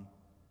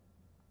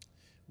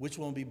 which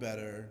one would be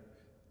better?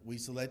 I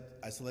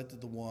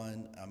selected the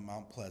one on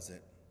Mount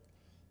Pleasant.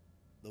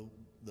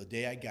 The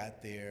day I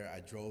got there, I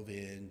drove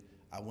in.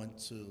 I went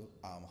to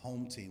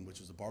Home Team,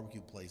 which was a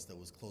barbecue place that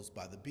was close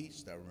by the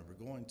beach that I remember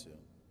going to.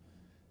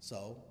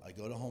 So I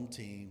go to Home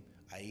Team,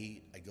 I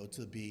eat, I go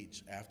to the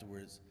beach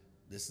afterwards.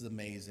 This is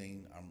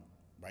amazing, I'm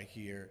right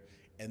here.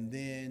 And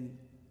then,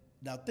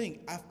 now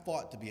think, I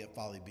fought to be at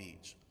Folly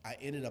Beach. I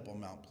ended up on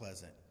Mount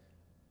Pleasant.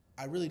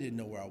 I really didn't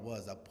know where I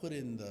was. I put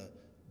in the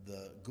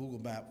Google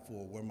map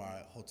for where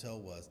my hotel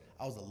was.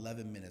 I was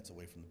 11 minutes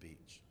away from the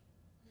beach.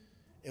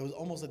 It was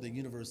almost like the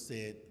universe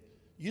said,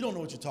 you don't know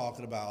what you're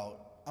talking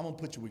about, I'm gonna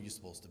put you where you're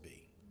supposed to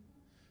be.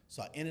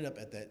 So I ended up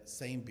at that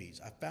same beach.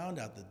 I found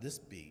out that this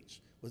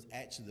beach was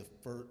actually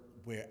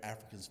where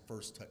Africans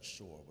first touched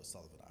shore was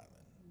Sullivan Island.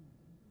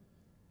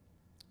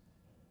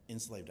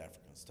 Enslaved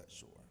Africans touched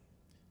shore.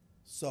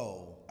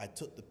 So I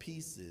took the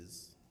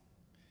pieces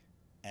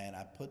and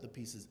I put the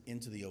pieces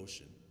into the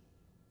ocean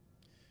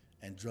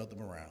and drilled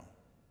them around.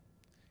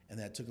 And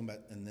then I took them back,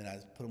 and then I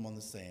put them on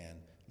the sand,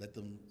 let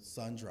them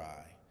sun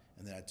dry,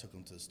 and then I took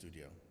them to the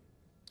studio.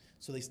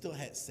 So they still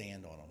had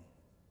sand on them.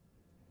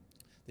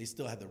 They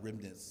still had the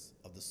remnants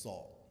of the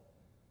salt.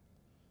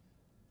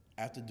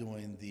 After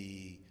doing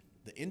the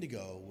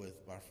indigo with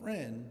my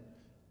friend,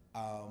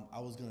 I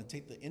was gonna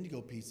take the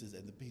indigo pieces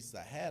and the pieces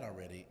I had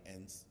already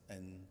and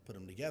put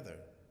them together,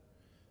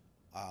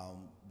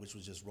 which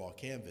was just raw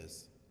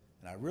canvas.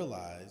 And I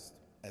realized,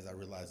 as I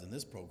realized in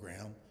this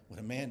program with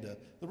Amanda,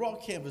 the raw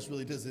canvas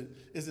really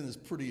isn't as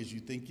pretty as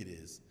you think it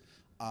is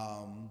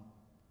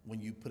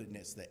when you put it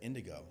next to that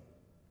indigo.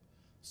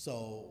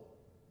 So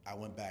I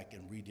went back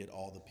and redid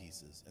all the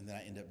pieces, and then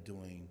I ended up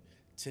doing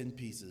 10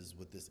 pieces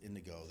with this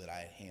indigo that I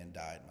had hand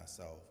dyed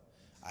myself.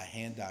 I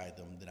hand dyed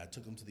them, then I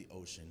took them to the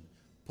ocean,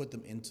 put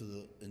them into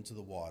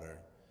the water,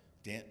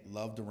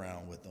 loved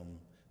around with them,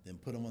 then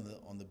put them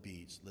on the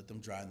beach, let them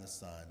dry in the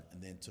sun,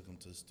 and then took them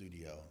to the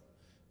studio,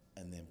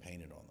 and then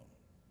painted on them.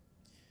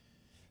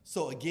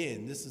 So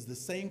again, this is the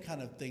same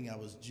kind of thing I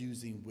was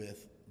using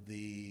with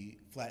the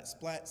Flat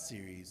Splat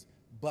series,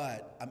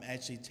 but I'm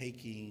actually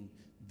taking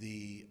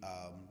the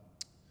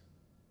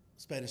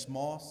Spanish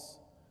moss,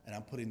 and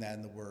I'm putting that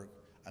in the work.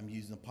 I'm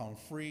using the palm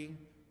free,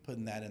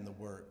 putting that in the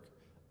work,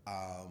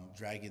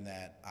 dragging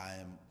that. I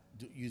am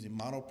using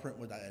monoprint,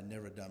 which I had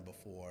never done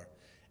before,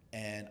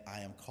 and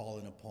I am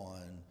calling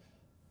upon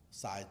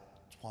Cy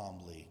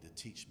Twombly to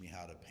teach me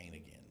how to paint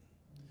again.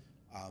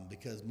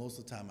 Because most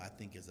of the time I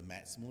think as a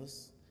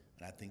maximalist,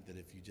 and I think that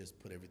if you just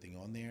put everything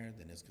on there,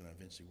 then it's gonna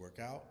eventually work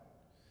out,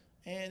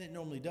 and it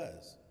normally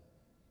does.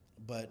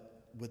 But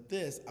with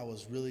this, I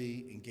was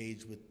really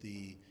engaged with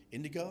the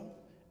indigo,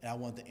 and I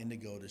want the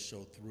indigo to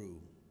show through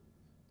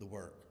the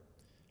work.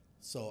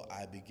 So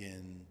I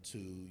began to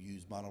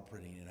use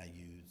monoprinting, and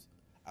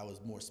I was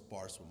more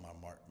sparse with my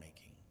mark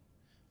making,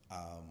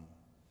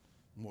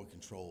 more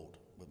controlled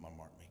with my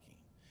mark making.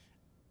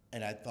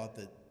 And I thought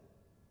that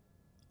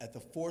at the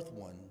fourth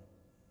one,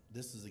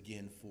 this is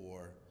again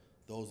for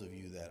those of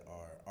you that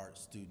are art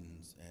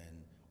students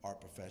and art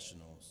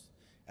professionals.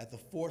 At the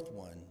fourth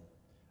one,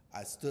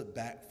 I stood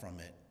back from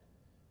it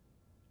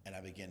and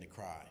I began to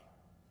cry.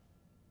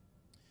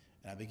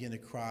 And I began to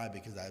cry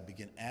because I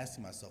began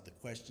asking myself the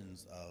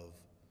questions of,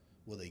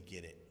 will they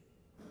get it?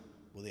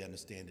 Will they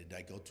understand it? Did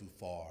I go too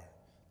far?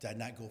 Did I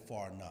not go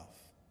far enough?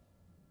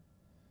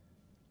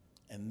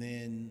 And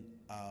then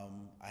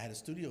I had a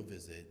studio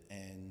visit,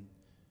 and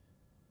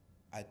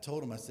I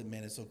told him, I said,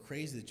 man, it's so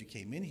crazy that you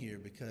came in here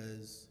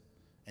because,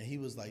 and he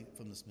was like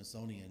from the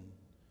Smithsonian,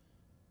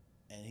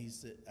 and he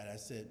said, and I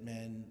said,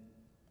 man,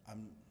 I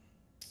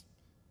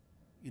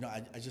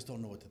just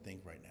don't know what to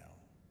think right now.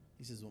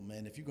 He says, well,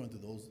 man, if you're going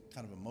through those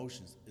kind of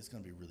emotions, it's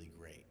going to be really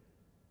great.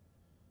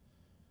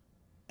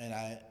 And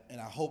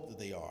I hope that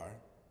they are.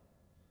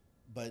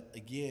 But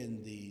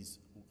again, these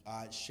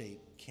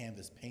odd-shaped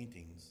canvas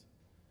paintings,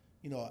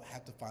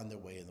 have to find their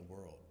way in the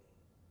world.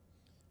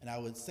 And I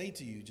would say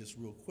to you just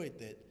real quick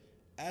that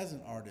as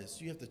an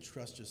artist, you have to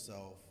trust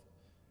yourself,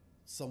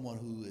 someone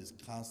who is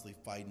constantly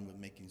fighting with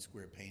making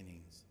square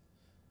paintings,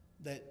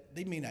 that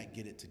they may not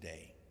get it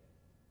today.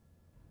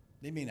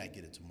 They may not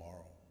get it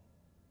tomorrow.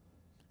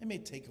 It may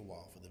take a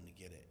while for them to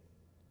get it.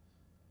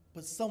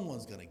 But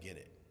someone's gonna get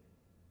it.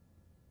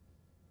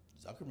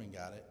 Zuckerman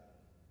got it.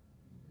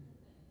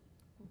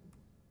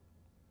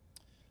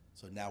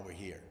 So now we're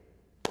here.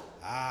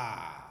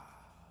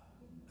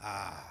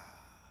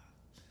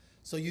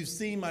 So you've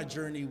seen my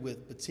journey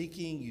with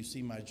batiking, you've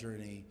seen my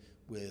journey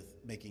with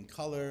making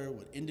color,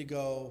 with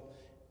indigo,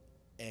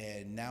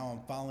 and now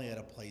I'm finally at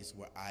a place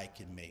where I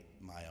can make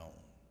my own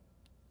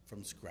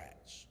from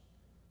scratch.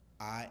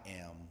 I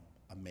am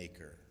a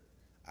maker.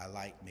 I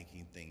like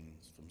making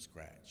things from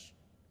scratch.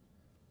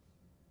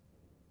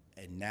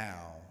 And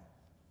now,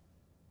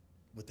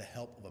 with the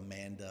help of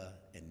Amanda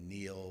and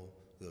Neil,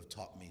 who have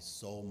taught me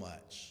so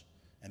much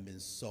and been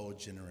so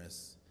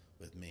generous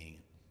with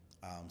me,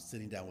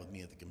 sitting down with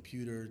me at the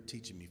computer,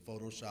 teaching me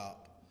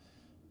Photoshop,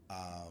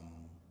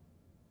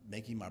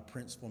 making my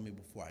prints for me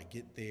before I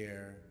get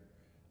there,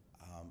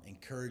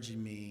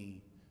 encouraging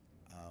me,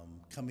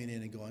 coming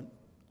in and going,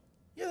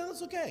 yeah,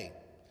 that's okay.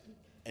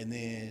 And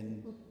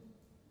then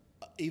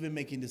even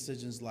making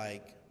decisions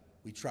like,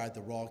 we tried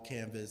the raw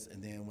canvas,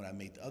 and then when I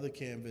made the other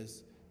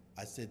canvas,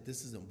 I said,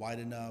 this isn't white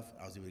enough.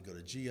 I was able to go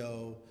to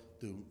Geo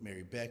through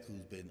Mary Beck,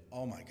 who's been,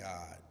 oh my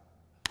God,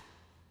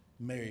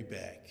 Mary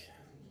Beck.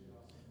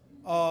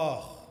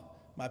 Oh,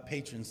 my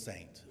patron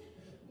saint.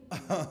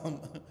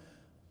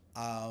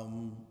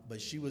 But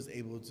she was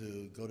able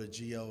to go to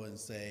Geo and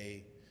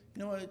say, you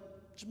know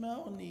what,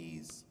 Jamele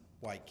needs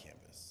white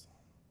canvas.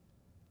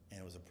 And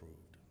it was approved.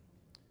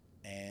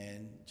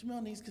 And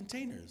Jamele needs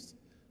containers,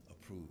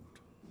 approved.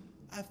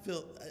 I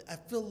feel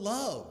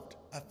loved.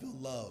 I feel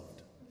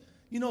loved.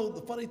 You know,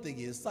 the funny thing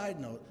is, side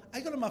note,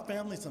 I go to my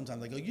family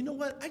sometimes. I go, you know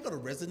what? I go to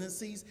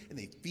residencies and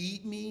they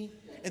feed me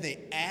and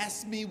they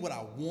ask me what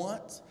I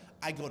want.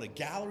 I go to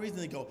galleries and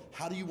they go,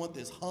 how do you want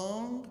this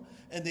hung?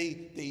 And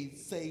they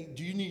say,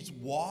 do you need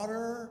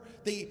water?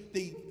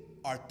 They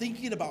are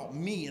thinking about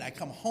me, and I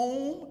come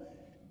home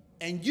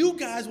and you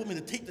guys want me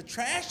to take the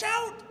trash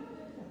out?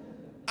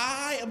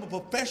 I am a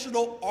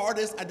professional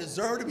artist. I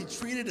deserve to be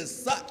treated as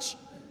such.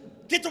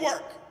 Get to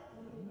work.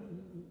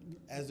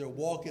 As they're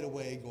walking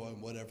away going,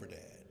 whatever,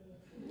 Dad.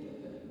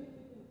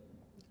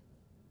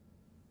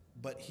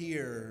 But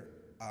here,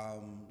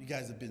 you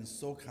guys have been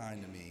so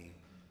kind to me.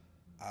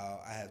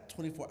 I have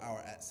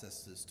 24-hour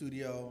access to the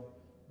studio,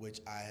 which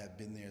I have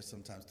been there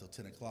sometimes till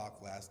 10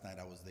 o'clock. Last night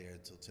I was there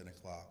till 10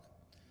 o'clock.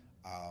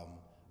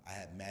 I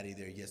had Maddie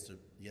there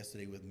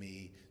yesterday with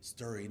me,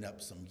 stirring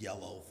up some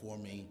yellow for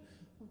me.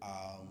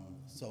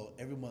 So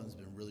everyone's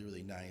been really,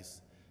 really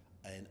nice.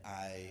 And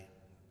I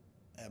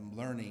am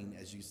learning,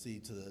 as you see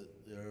to the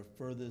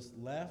furthest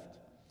left,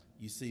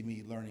 you see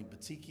me learning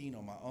batiking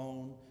on my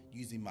own,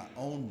 using my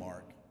own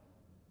mark.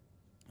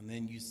 And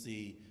then you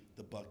see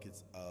the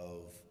buckets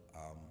of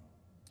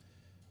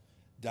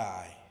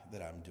dye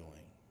that I'm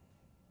doing.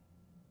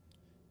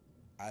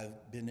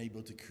 I've been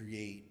able to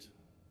create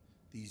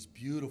these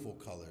beautiful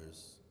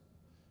colors,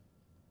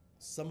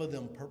 some of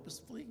them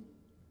purposefully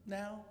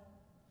now,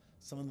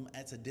 some of them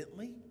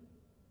accidentally,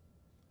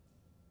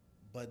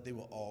 but they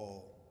will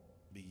all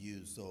be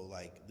used. So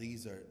like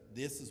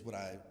this is what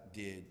I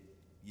did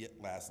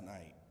last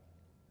night.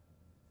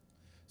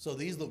 So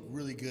these look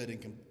really good,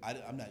 and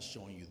I'm not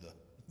showing you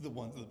the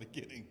ones at the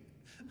beginning.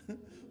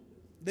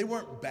 They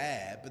weren't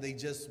bad, but they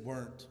just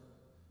weren't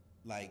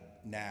like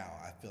now.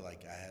 I feel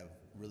like I have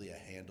really a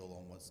handle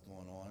on what's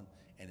going on,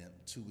 and in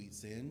 2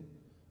 weeks in,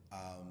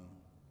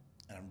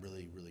 and I'm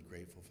really, really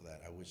grateful for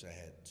that. I wish I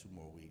had 2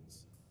 more weeks.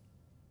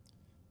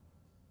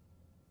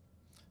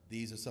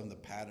 These are some of the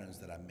patterns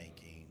that I'm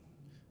making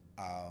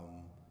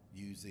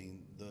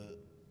using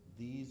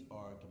these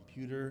are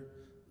computer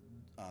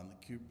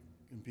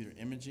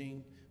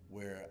imaging,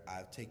 where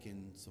I've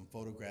taken some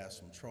photographs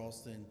from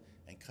Charleston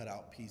and cut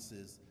out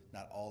pieces,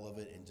 not all of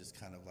it, and just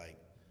kind of like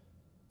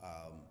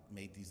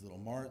made these little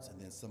marks,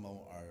 and then some of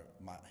them are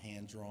my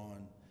hand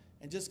drawn,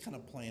 and just kind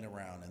of playing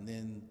around. And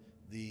then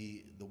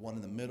the one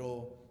in the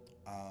middle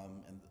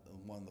and the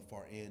one on the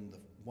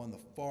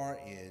far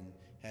end,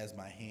 has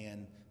my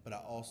hand, but I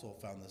also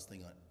found this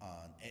thing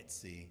on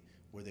Etsy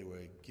where they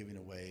were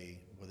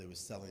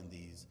selling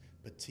these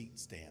petite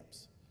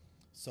stamps.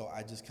 So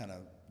I just kind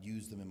of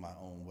used them in my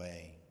own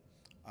way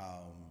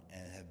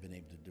and have been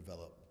able to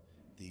develop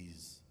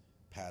these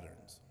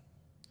patterns.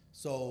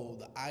 So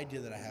the idea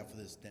that I have for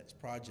this next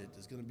project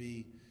is going to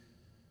be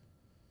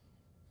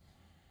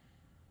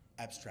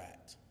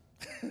abstract.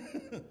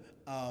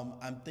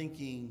 I'm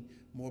thinking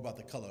more about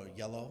the color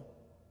yellow,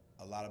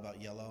 a lot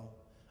about yellow.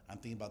 I'm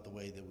thinking about the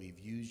way that we've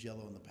used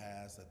yellow in the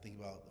past. I think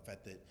about the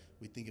fact that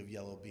we think of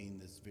yellow being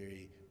this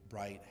very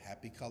bright,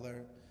 happy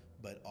color,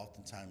 but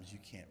oftentimes you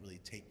can't really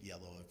take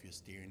yellow if you're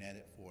staring at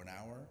it for an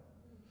hour.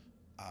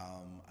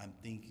 I'm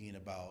thinking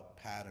about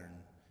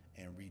pattern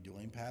and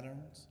redoing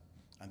patterns.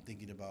 I'm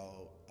thinking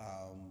about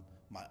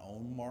my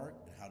own mark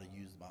and how to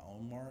use my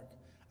own mark.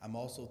 I'm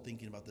also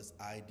thinking about this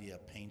idea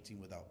of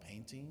painting without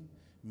painting,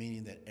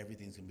 meaning that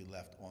everything's gonna be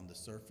left on the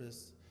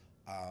surface.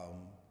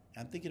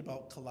 I'm thinking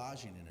about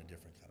collaging in a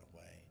different kind of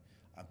way.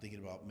 I'm thinking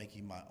about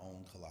making my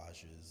own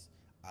collages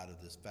out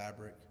of this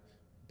fabric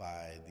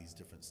by these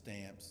different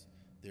stamps.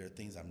 There are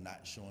things I'm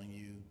not showing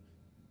you.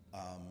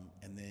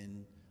 And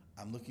then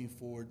I'm looking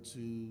forward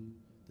to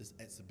this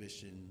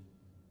exhibition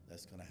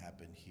that's gonna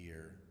happen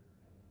here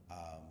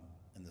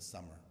in the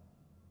summer.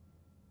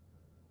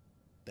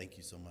 Thank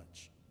you so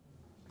much.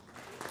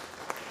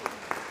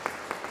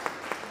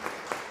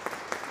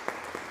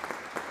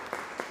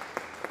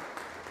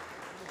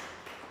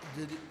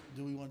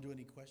 Do we want to do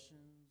any questions?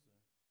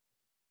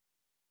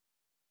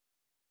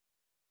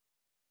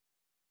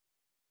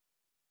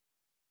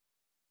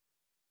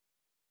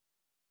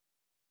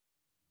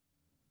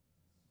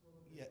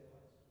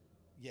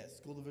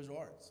 School of Visual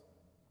Arts.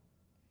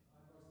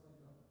 I was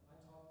thinking, I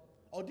taught there.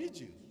 Oh, did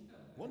you? Yeah,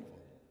 Wonderful.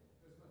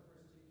 it was my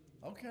first teaching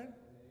Okay.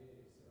 job in the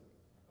 80s. So,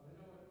 but I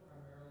know it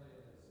primarily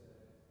as a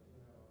school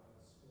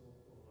for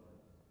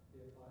the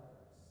applied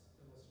arts,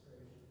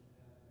 illustration,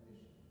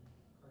 animation,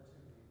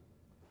 cartooning.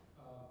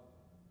 Um,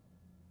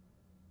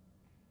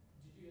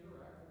 did you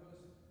interact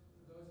with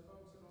those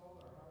folks at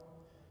all, or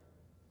how?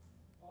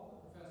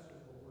 All the professors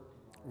were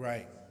working on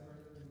Right.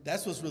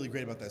 That's what's really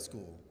great about that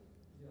school.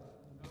 Yeah,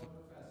 no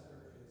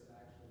professor is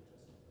actually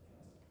just a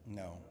professor.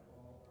 No. They're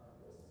all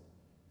artists.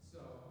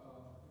 So,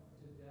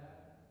 did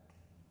that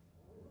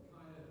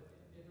kind of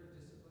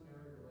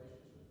interdisciplinary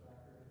relationship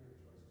factor into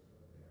your choice to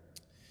go there?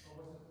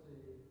 Or was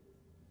it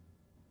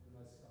the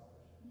nice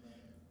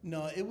scholarship?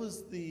 No, it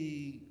was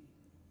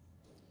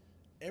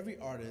every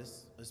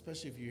artist,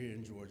 especially if you're here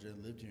in Georgia,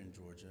 lived here in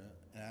Georgia,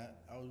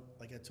 and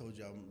like I told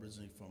you, I'm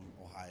originally from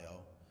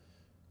Ohio,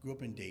 grew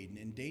up in Dayton.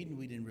 In Dayton,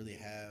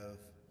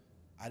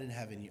 I didn't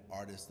have any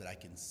artists that I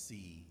can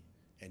see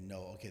and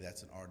know, okay,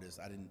 that's an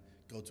artist. I didn't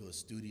go to a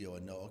studio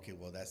and know, okay,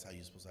 well, that's how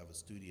you're supposed to have a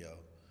studio.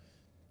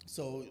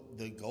 So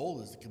the goal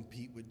is to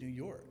compete with New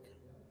York.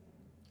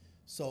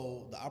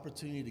 So the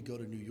opportunity to go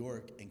to New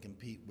York and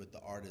compete with the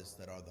artists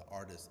that are the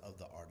artists of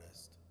the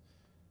artist,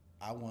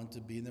 I wanted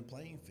to be in their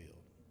playing field.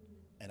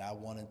 And I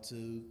wanted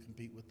to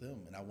compete with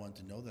them, and I wanted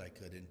to know that I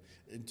could.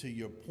 And to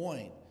your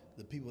point,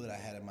 the people that I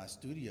had in my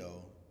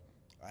studio,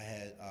 I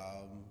had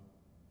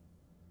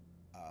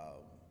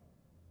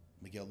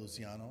Miguel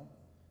Luciano,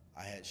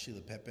 I had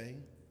Sheila Pepe,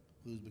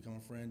 who's become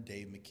a friend,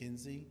 Dave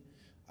McKenzie,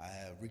 I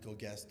have Rico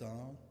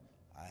Gaston,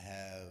 I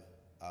have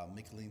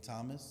Micheline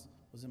Thomas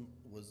was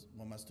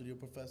one of my studio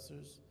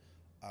professors.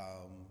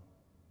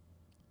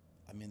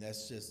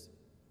 That's just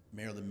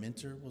Marilyn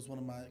Minter was one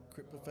of my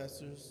crit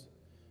professors.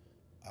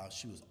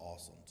 She was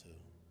awesome too.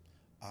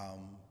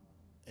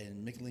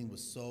 And Micheline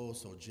was so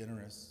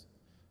generous.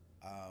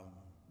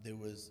 There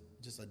was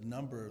just a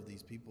number of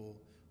these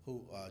people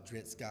who,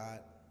 Dred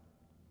Scott,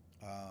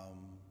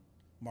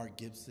 Mark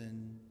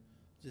Gibson,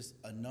 just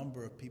a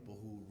number of people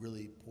who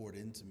really poured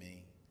into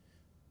me.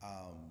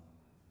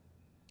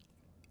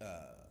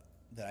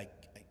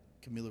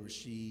 Camilla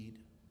Rashid,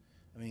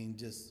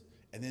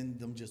 and then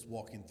them just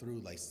walking through,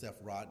 like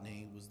Seth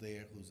Rodney was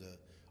there, who's an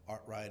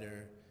art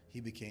writer.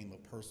 He became a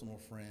personal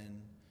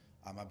friend.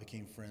 I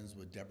became friends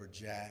with Deborah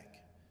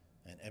Jack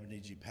and Ebony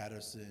G.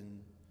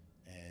 Patterson,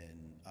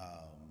 and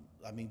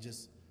I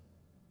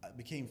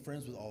became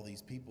friends with all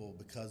these people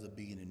because of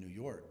being in New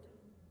York.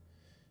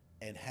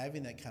 And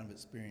having that kind of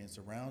experience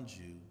around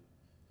you,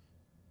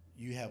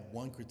 you have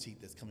one critique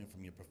that's coming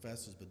from your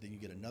professors, but then you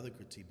get another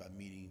critique by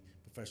meeting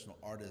professional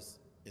artists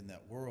in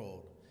that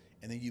world,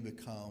 and then you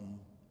become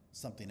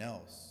something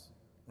else,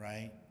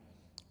 right?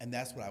 And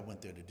that's what I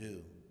went there to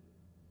do.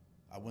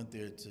 I went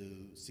there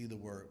to see the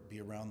work, be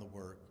around the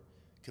work,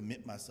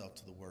 commit myself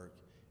to the work,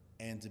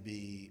 and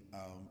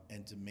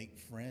to make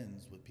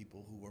friends with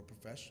people who were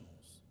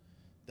professionals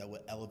that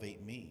would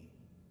elevate me.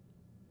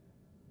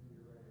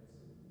 You're right, it's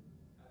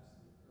an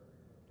absolute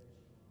perfect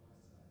location on the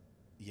west side.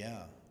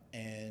 Yeah,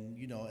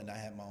 and I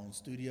had my own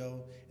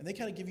studio, and they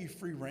kind of give you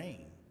free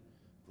reign,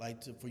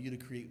 for you to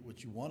create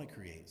what you want to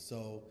create.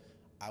 So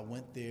I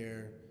went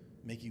there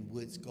making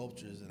wood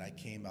sculptures, and I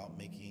came out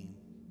making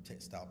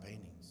textile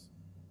paintings.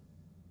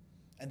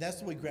 And that's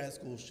the way grad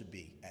school should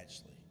be,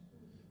 actually.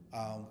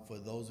 For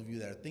those of you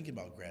that are thinking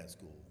about grad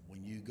school,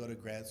 when you go to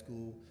grad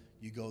school,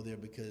 you go there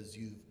because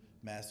you've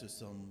mastered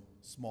some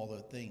smaller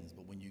things.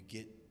 But when you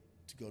get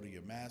to go to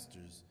your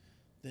master's,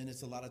 then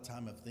it's a lot of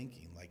time of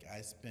thinking. Like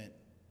I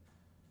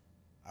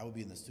would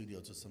be in the studio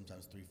till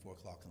sometimes 3, 4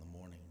 o'clock in the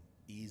morning,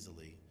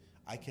 easily.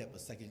 I kept a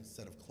second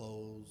set of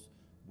clothes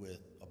with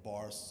a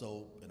bar of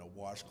soap and a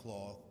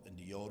washcloth and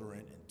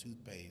deodorant and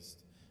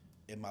toothpaste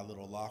in my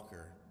little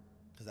locker.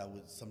 Because I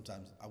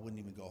wouldn't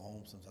even go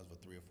home sometimes for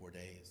 3 or 4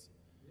 days.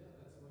 Yeah,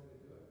 that's the way to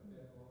do it. They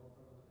have all in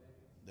front of the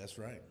paintings. That's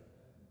right.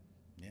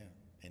 Yeah.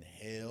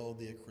 Inhale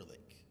the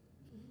acrylic.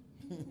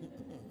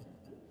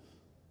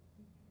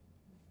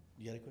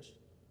 You got a question?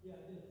 Yeah,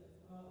 I did.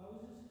 I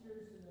was just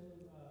curious to know if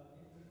you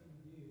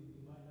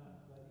might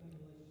not, like any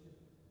relationship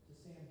to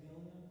Sam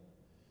Gilliam,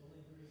 the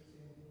late great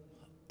Sam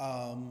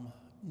Gilliam?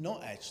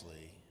 No,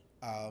 actually.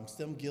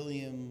 Sam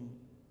Gilliam,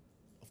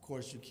 of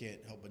course, you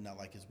can't help but not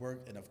like his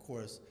work, and of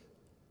course,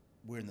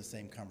 we're in the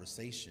same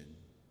conversation.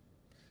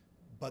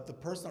 But the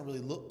person I really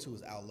look to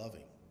is Al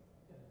Loving.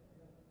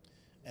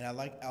 And I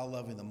like Al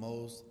Loving the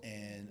most,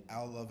 and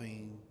Al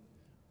Loving,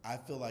 I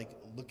feel like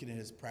looking at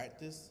his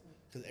practice,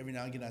 because every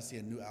now and again I see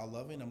a new Al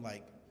Loving, I'm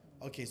like,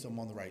 okay, so I'm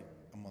on the right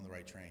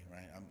train,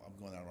 right? I'm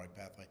going down the right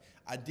pathway.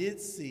 I did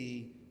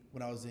see,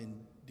 when I was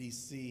in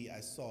DC, I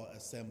saw a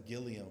Sam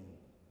Gilliam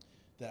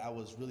that I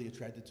was really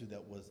attracted to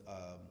that was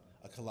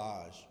a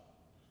collage.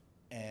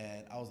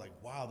 And I was like,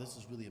 wow, this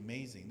is really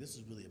amazing. This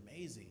is really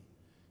amazing.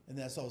 And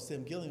then I saw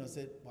Sam Gilliam, I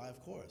said, why, of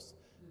course.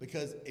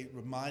 Because it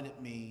reminded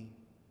me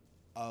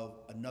of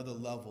another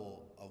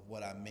level of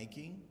what I'm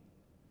making.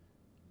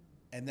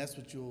 And that's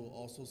what you'll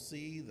also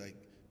see, like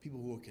people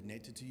who are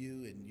connected to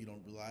you and you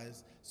don't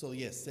realize. So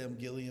yes, Sam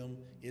Gilliam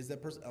is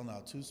that person. El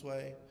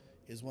Tusway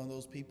is one of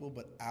those people,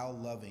 but Al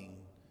Loving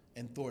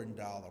and Thornton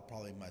Dahl are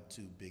probably my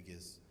two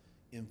biggest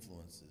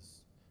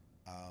influences.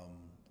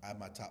 I have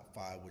my top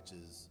five, which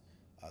is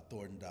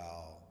Thornton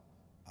Dahl,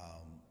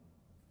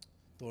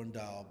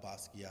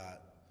 Basquiat,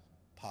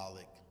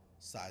 Pollock,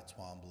 Cy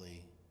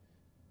Twombly,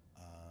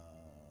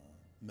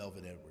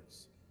 Melvin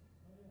Edwards.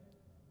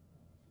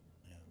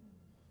 Yeah.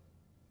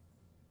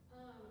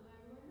 I'm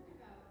wondering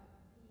about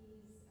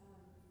these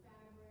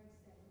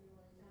fabrics that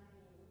you're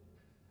dyeing.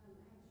 I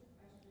have two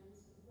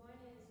questions. One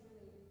is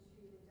related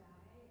to the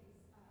dye.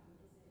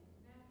 Is it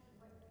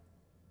natural?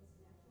 What is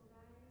natural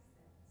dyes?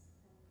 That's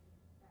kind of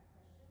that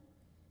question.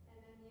 And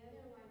then the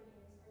other one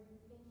is, are you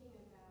thinking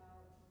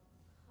about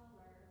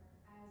color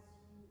as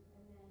you,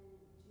 and then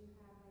do you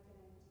have like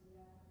an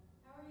idea?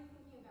 How are you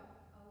thinking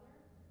about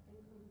color and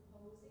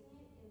composing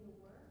it in the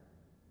work?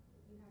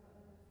 Do you have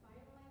like a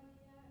final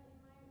idea in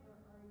mind, or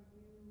are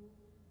you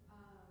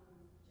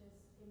just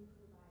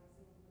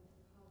improvising with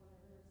the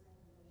colors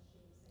and the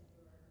shapes that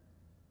you're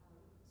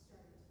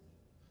starting to make?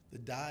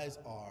 The dyes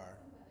are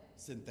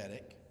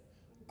synthetic.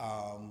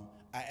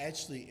 I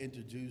actually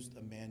introduced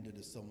Amanda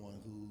to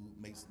someone who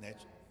makes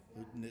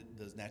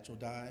does natural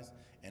dyes,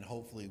 and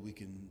hopefully we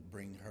can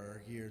bring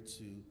her here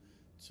to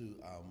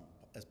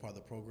as part of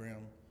the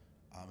program,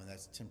 and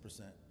that's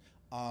 10%.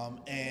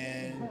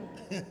 And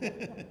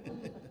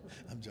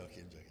I'm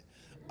joking.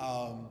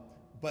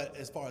 But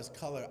as far as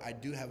color, I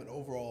do have an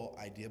overall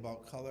idea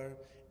about color,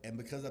 and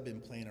because I've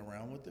been playing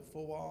around with it for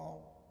a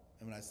while,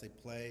 and when I say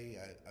play,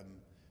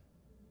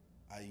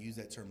 I use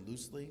that term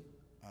loosely,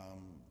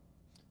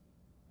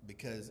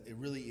 because it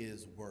really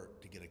is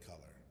work to get a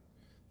color.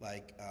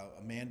 Like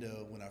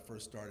Amanda, when I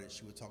first started,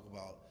 she would talk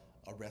about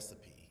a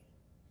recipe,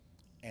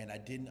 and I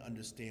didn't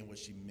understand what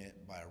she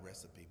meant by a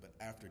recipe, but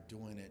after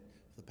doing it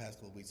for the past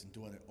couple of weeks and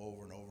doing it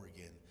over and over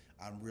again,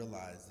 I'm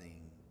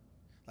realizing,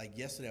 like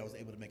yesterday I was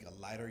able to make a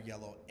lighter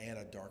yellow and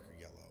a darker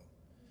yellow,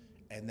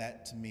 and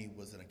that to me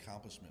was an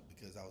accomplishment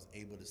because I was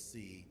able to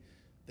see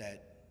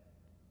that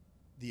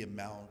the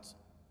amount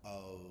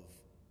of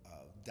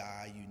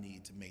dye you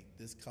need to make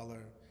this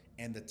color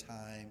and the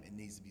time it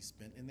needs to be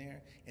spent in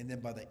there. And then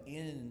by the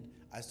end,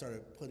 I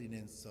started putting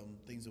in some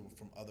things that were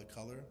from other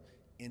color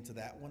into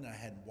that one. I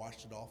hadn't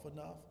washed it off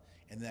enough,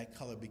 and that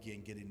color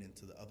began getting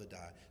into the other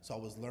dye. So I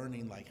was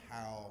learning like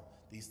how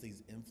these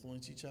things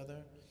influence each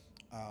other.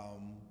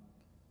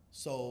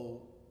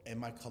 And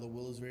my color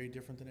wheel is very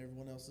different than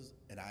everyone else's,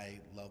 and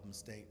I love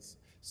mistakes.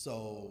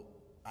 So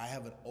I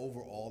have an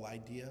overall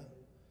idea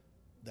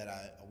that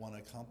I want to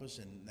accomplish,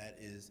 and that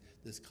is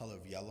this color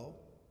of yellow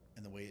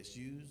and the way it's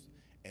used,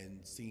 and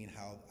seeing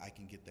how I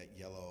can get that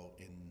yellow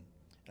in.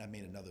 And I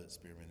made another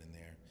experiment in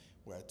there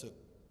where I took,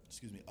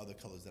 other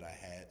colors that I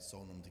had,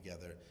 sewn them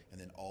together, and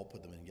then all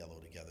put them in yellow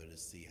together to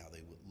see how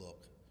they would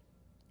look.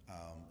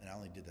 And I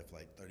only did that for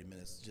like 30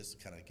 minutes just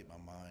to kind of get my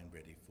mind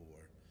ready for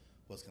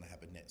what's going to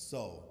happen next.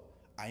 So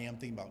I am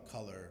thinking about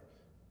color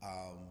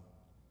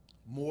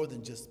more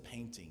than just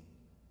painting,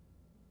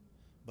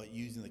 but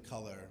using the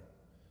color.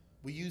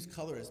 We use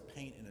color as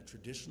paint in a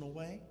traditional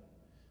way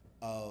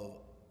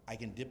of I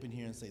can dip in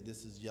here and say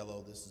this is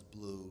yellow, this is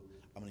blue,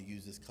 I'm going to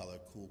use this color,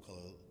 cool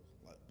color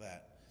like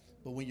that.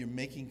 But when you're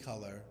making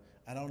color,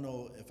 I don't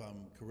know if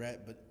I'm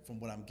correct, but from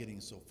what I'm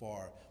getting so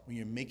far, when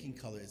you're making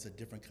color, it's a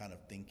different kind of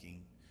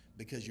thinking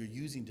because you're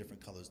using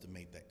different colors to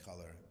make that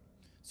color.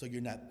 So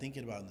you're not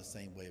thinking about it in the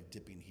same way of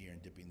dipping here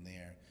and dipping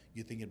there.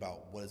 You're thinking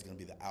about what is going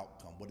to be the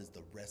outcome, what is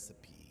the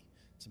recipe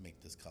to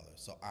make this color.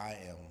 So I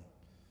am,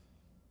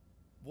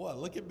 boy,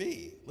 look at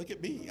me,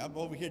 I'm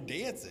over here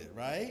dancing,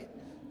 right?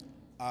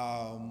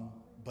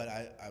 But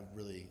I've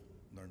really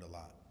learned a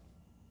lot.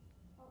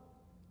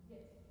 Yes.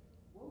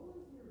 What was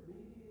your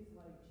biggest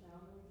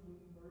challenge when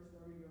you first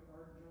started your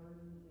art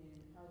journey, and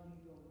how did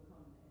you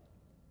overcome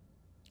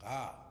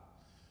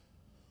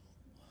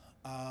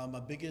that? My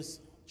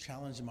biggest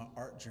challenge in my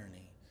art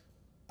journey.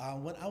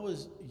 When I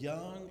was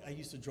young, I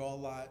used to draw a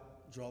lot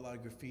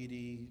of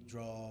graffiti,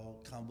 draw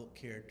comic book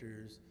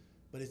characters,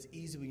 but it's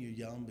easy when you're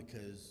young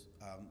because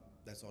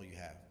that's all you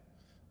have.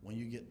 When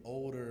you get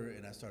older,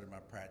 and I started my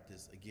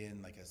practice,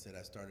 again, like I said,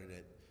 I started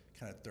at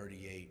kind of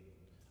 38,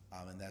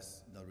 and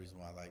that's another reason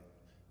why I like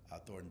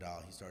Thornton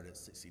Dahl. He started at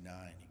 69.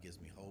 He gives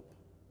me hope.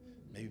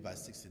 Maybe by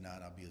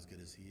 69, I'll be as good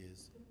as he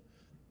is.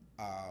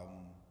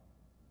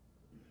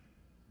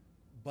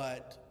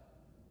 But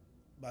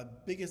my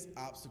biggest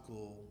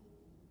obstacle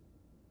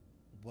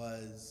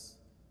was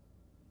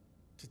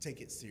to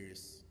take it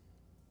serious.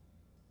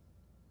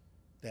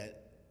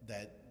 That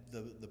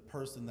the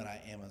person that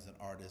I am as an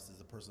artist is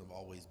the person I've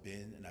always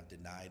been, and I've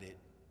denied it.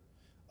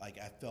 Like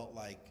I felt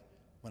like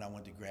when I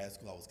went to grad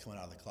school, I was coming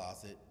out of the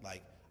closet.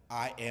 Like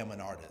I am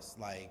an artist.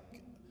 Like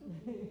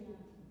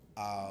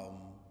I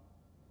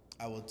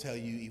will tell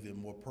you even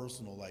more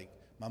personal. Like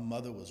my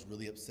mother was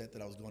really upset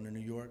that I was going to New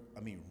York. I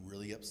mean,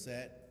 really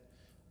upset.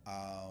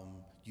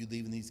 You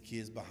leaving these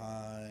kids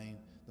behind.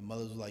 The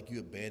mothers were like, you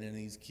abandoning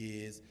these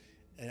kids.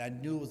 And I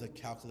knew it was a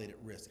calculated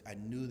risk. I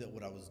knew that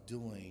what I was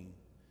doing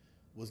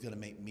was gonna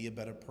make me a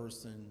better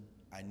person.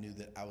 I knew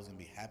that I was gonna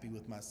be happy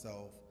with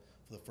myself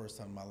for the first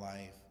time in my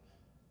life.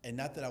 And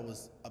not that I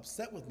was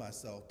upset with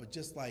myself, but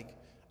just like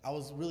I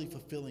was really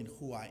fulfilling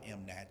who I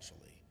am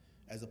naturally,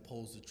 as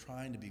opposed to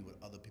trying to be what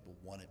other people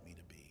wanted me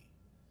to be.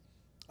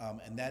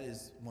 And that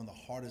is one of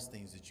the hardest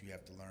things that you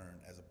have to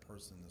learn as a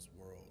person in this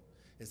world,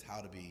 is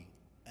how to be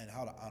and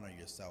how to honor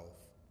yourself.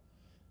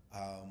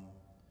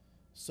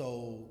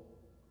 So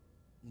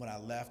when I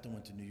left and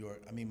went to New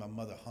York, I mean, my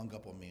mother hung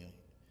up on me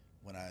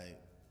when I'm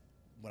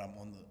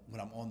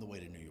on the way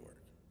to New York,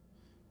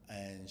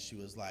 and she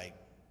was like,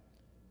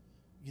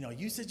 you know,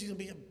 you said you're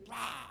gonna be a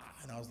blah,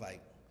 and I was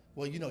like,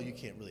 well, you know, you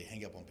can't really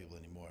hang up on people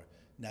anymore.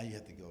 Now you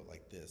have to go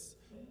like this.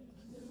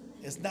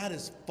 It's not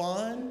as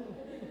fun.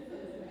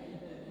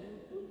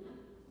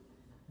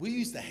 We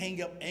used to hang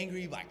up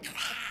angry, like,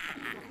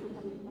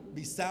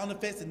 be sound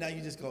effects, and now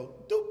you just go,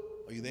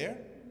 doop. Are you there?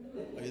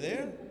 Are you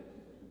there?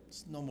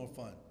 It's no more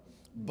fun.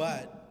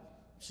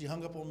 But she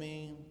hung up on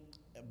me,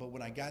 but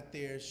when I got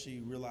there, she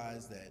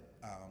realized that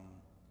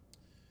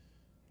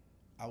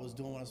I was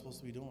doing what I was supposed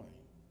to be doing.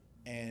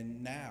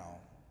 And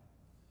now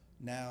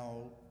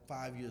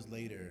 5 years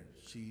later,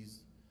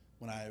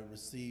 when I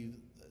was a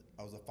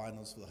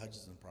finalist for the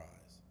Hutchinson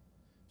Prize,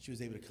 she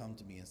was able to come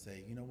to me and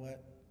say, you know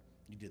what?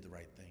 You did the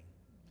right thing.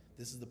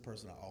 This is the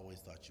person I always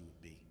thought you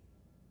would be.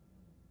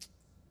 Thank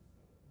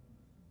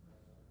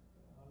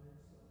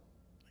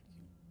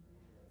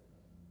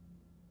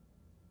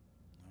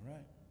you. All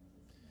right.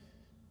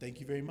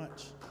 Thank you very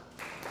much.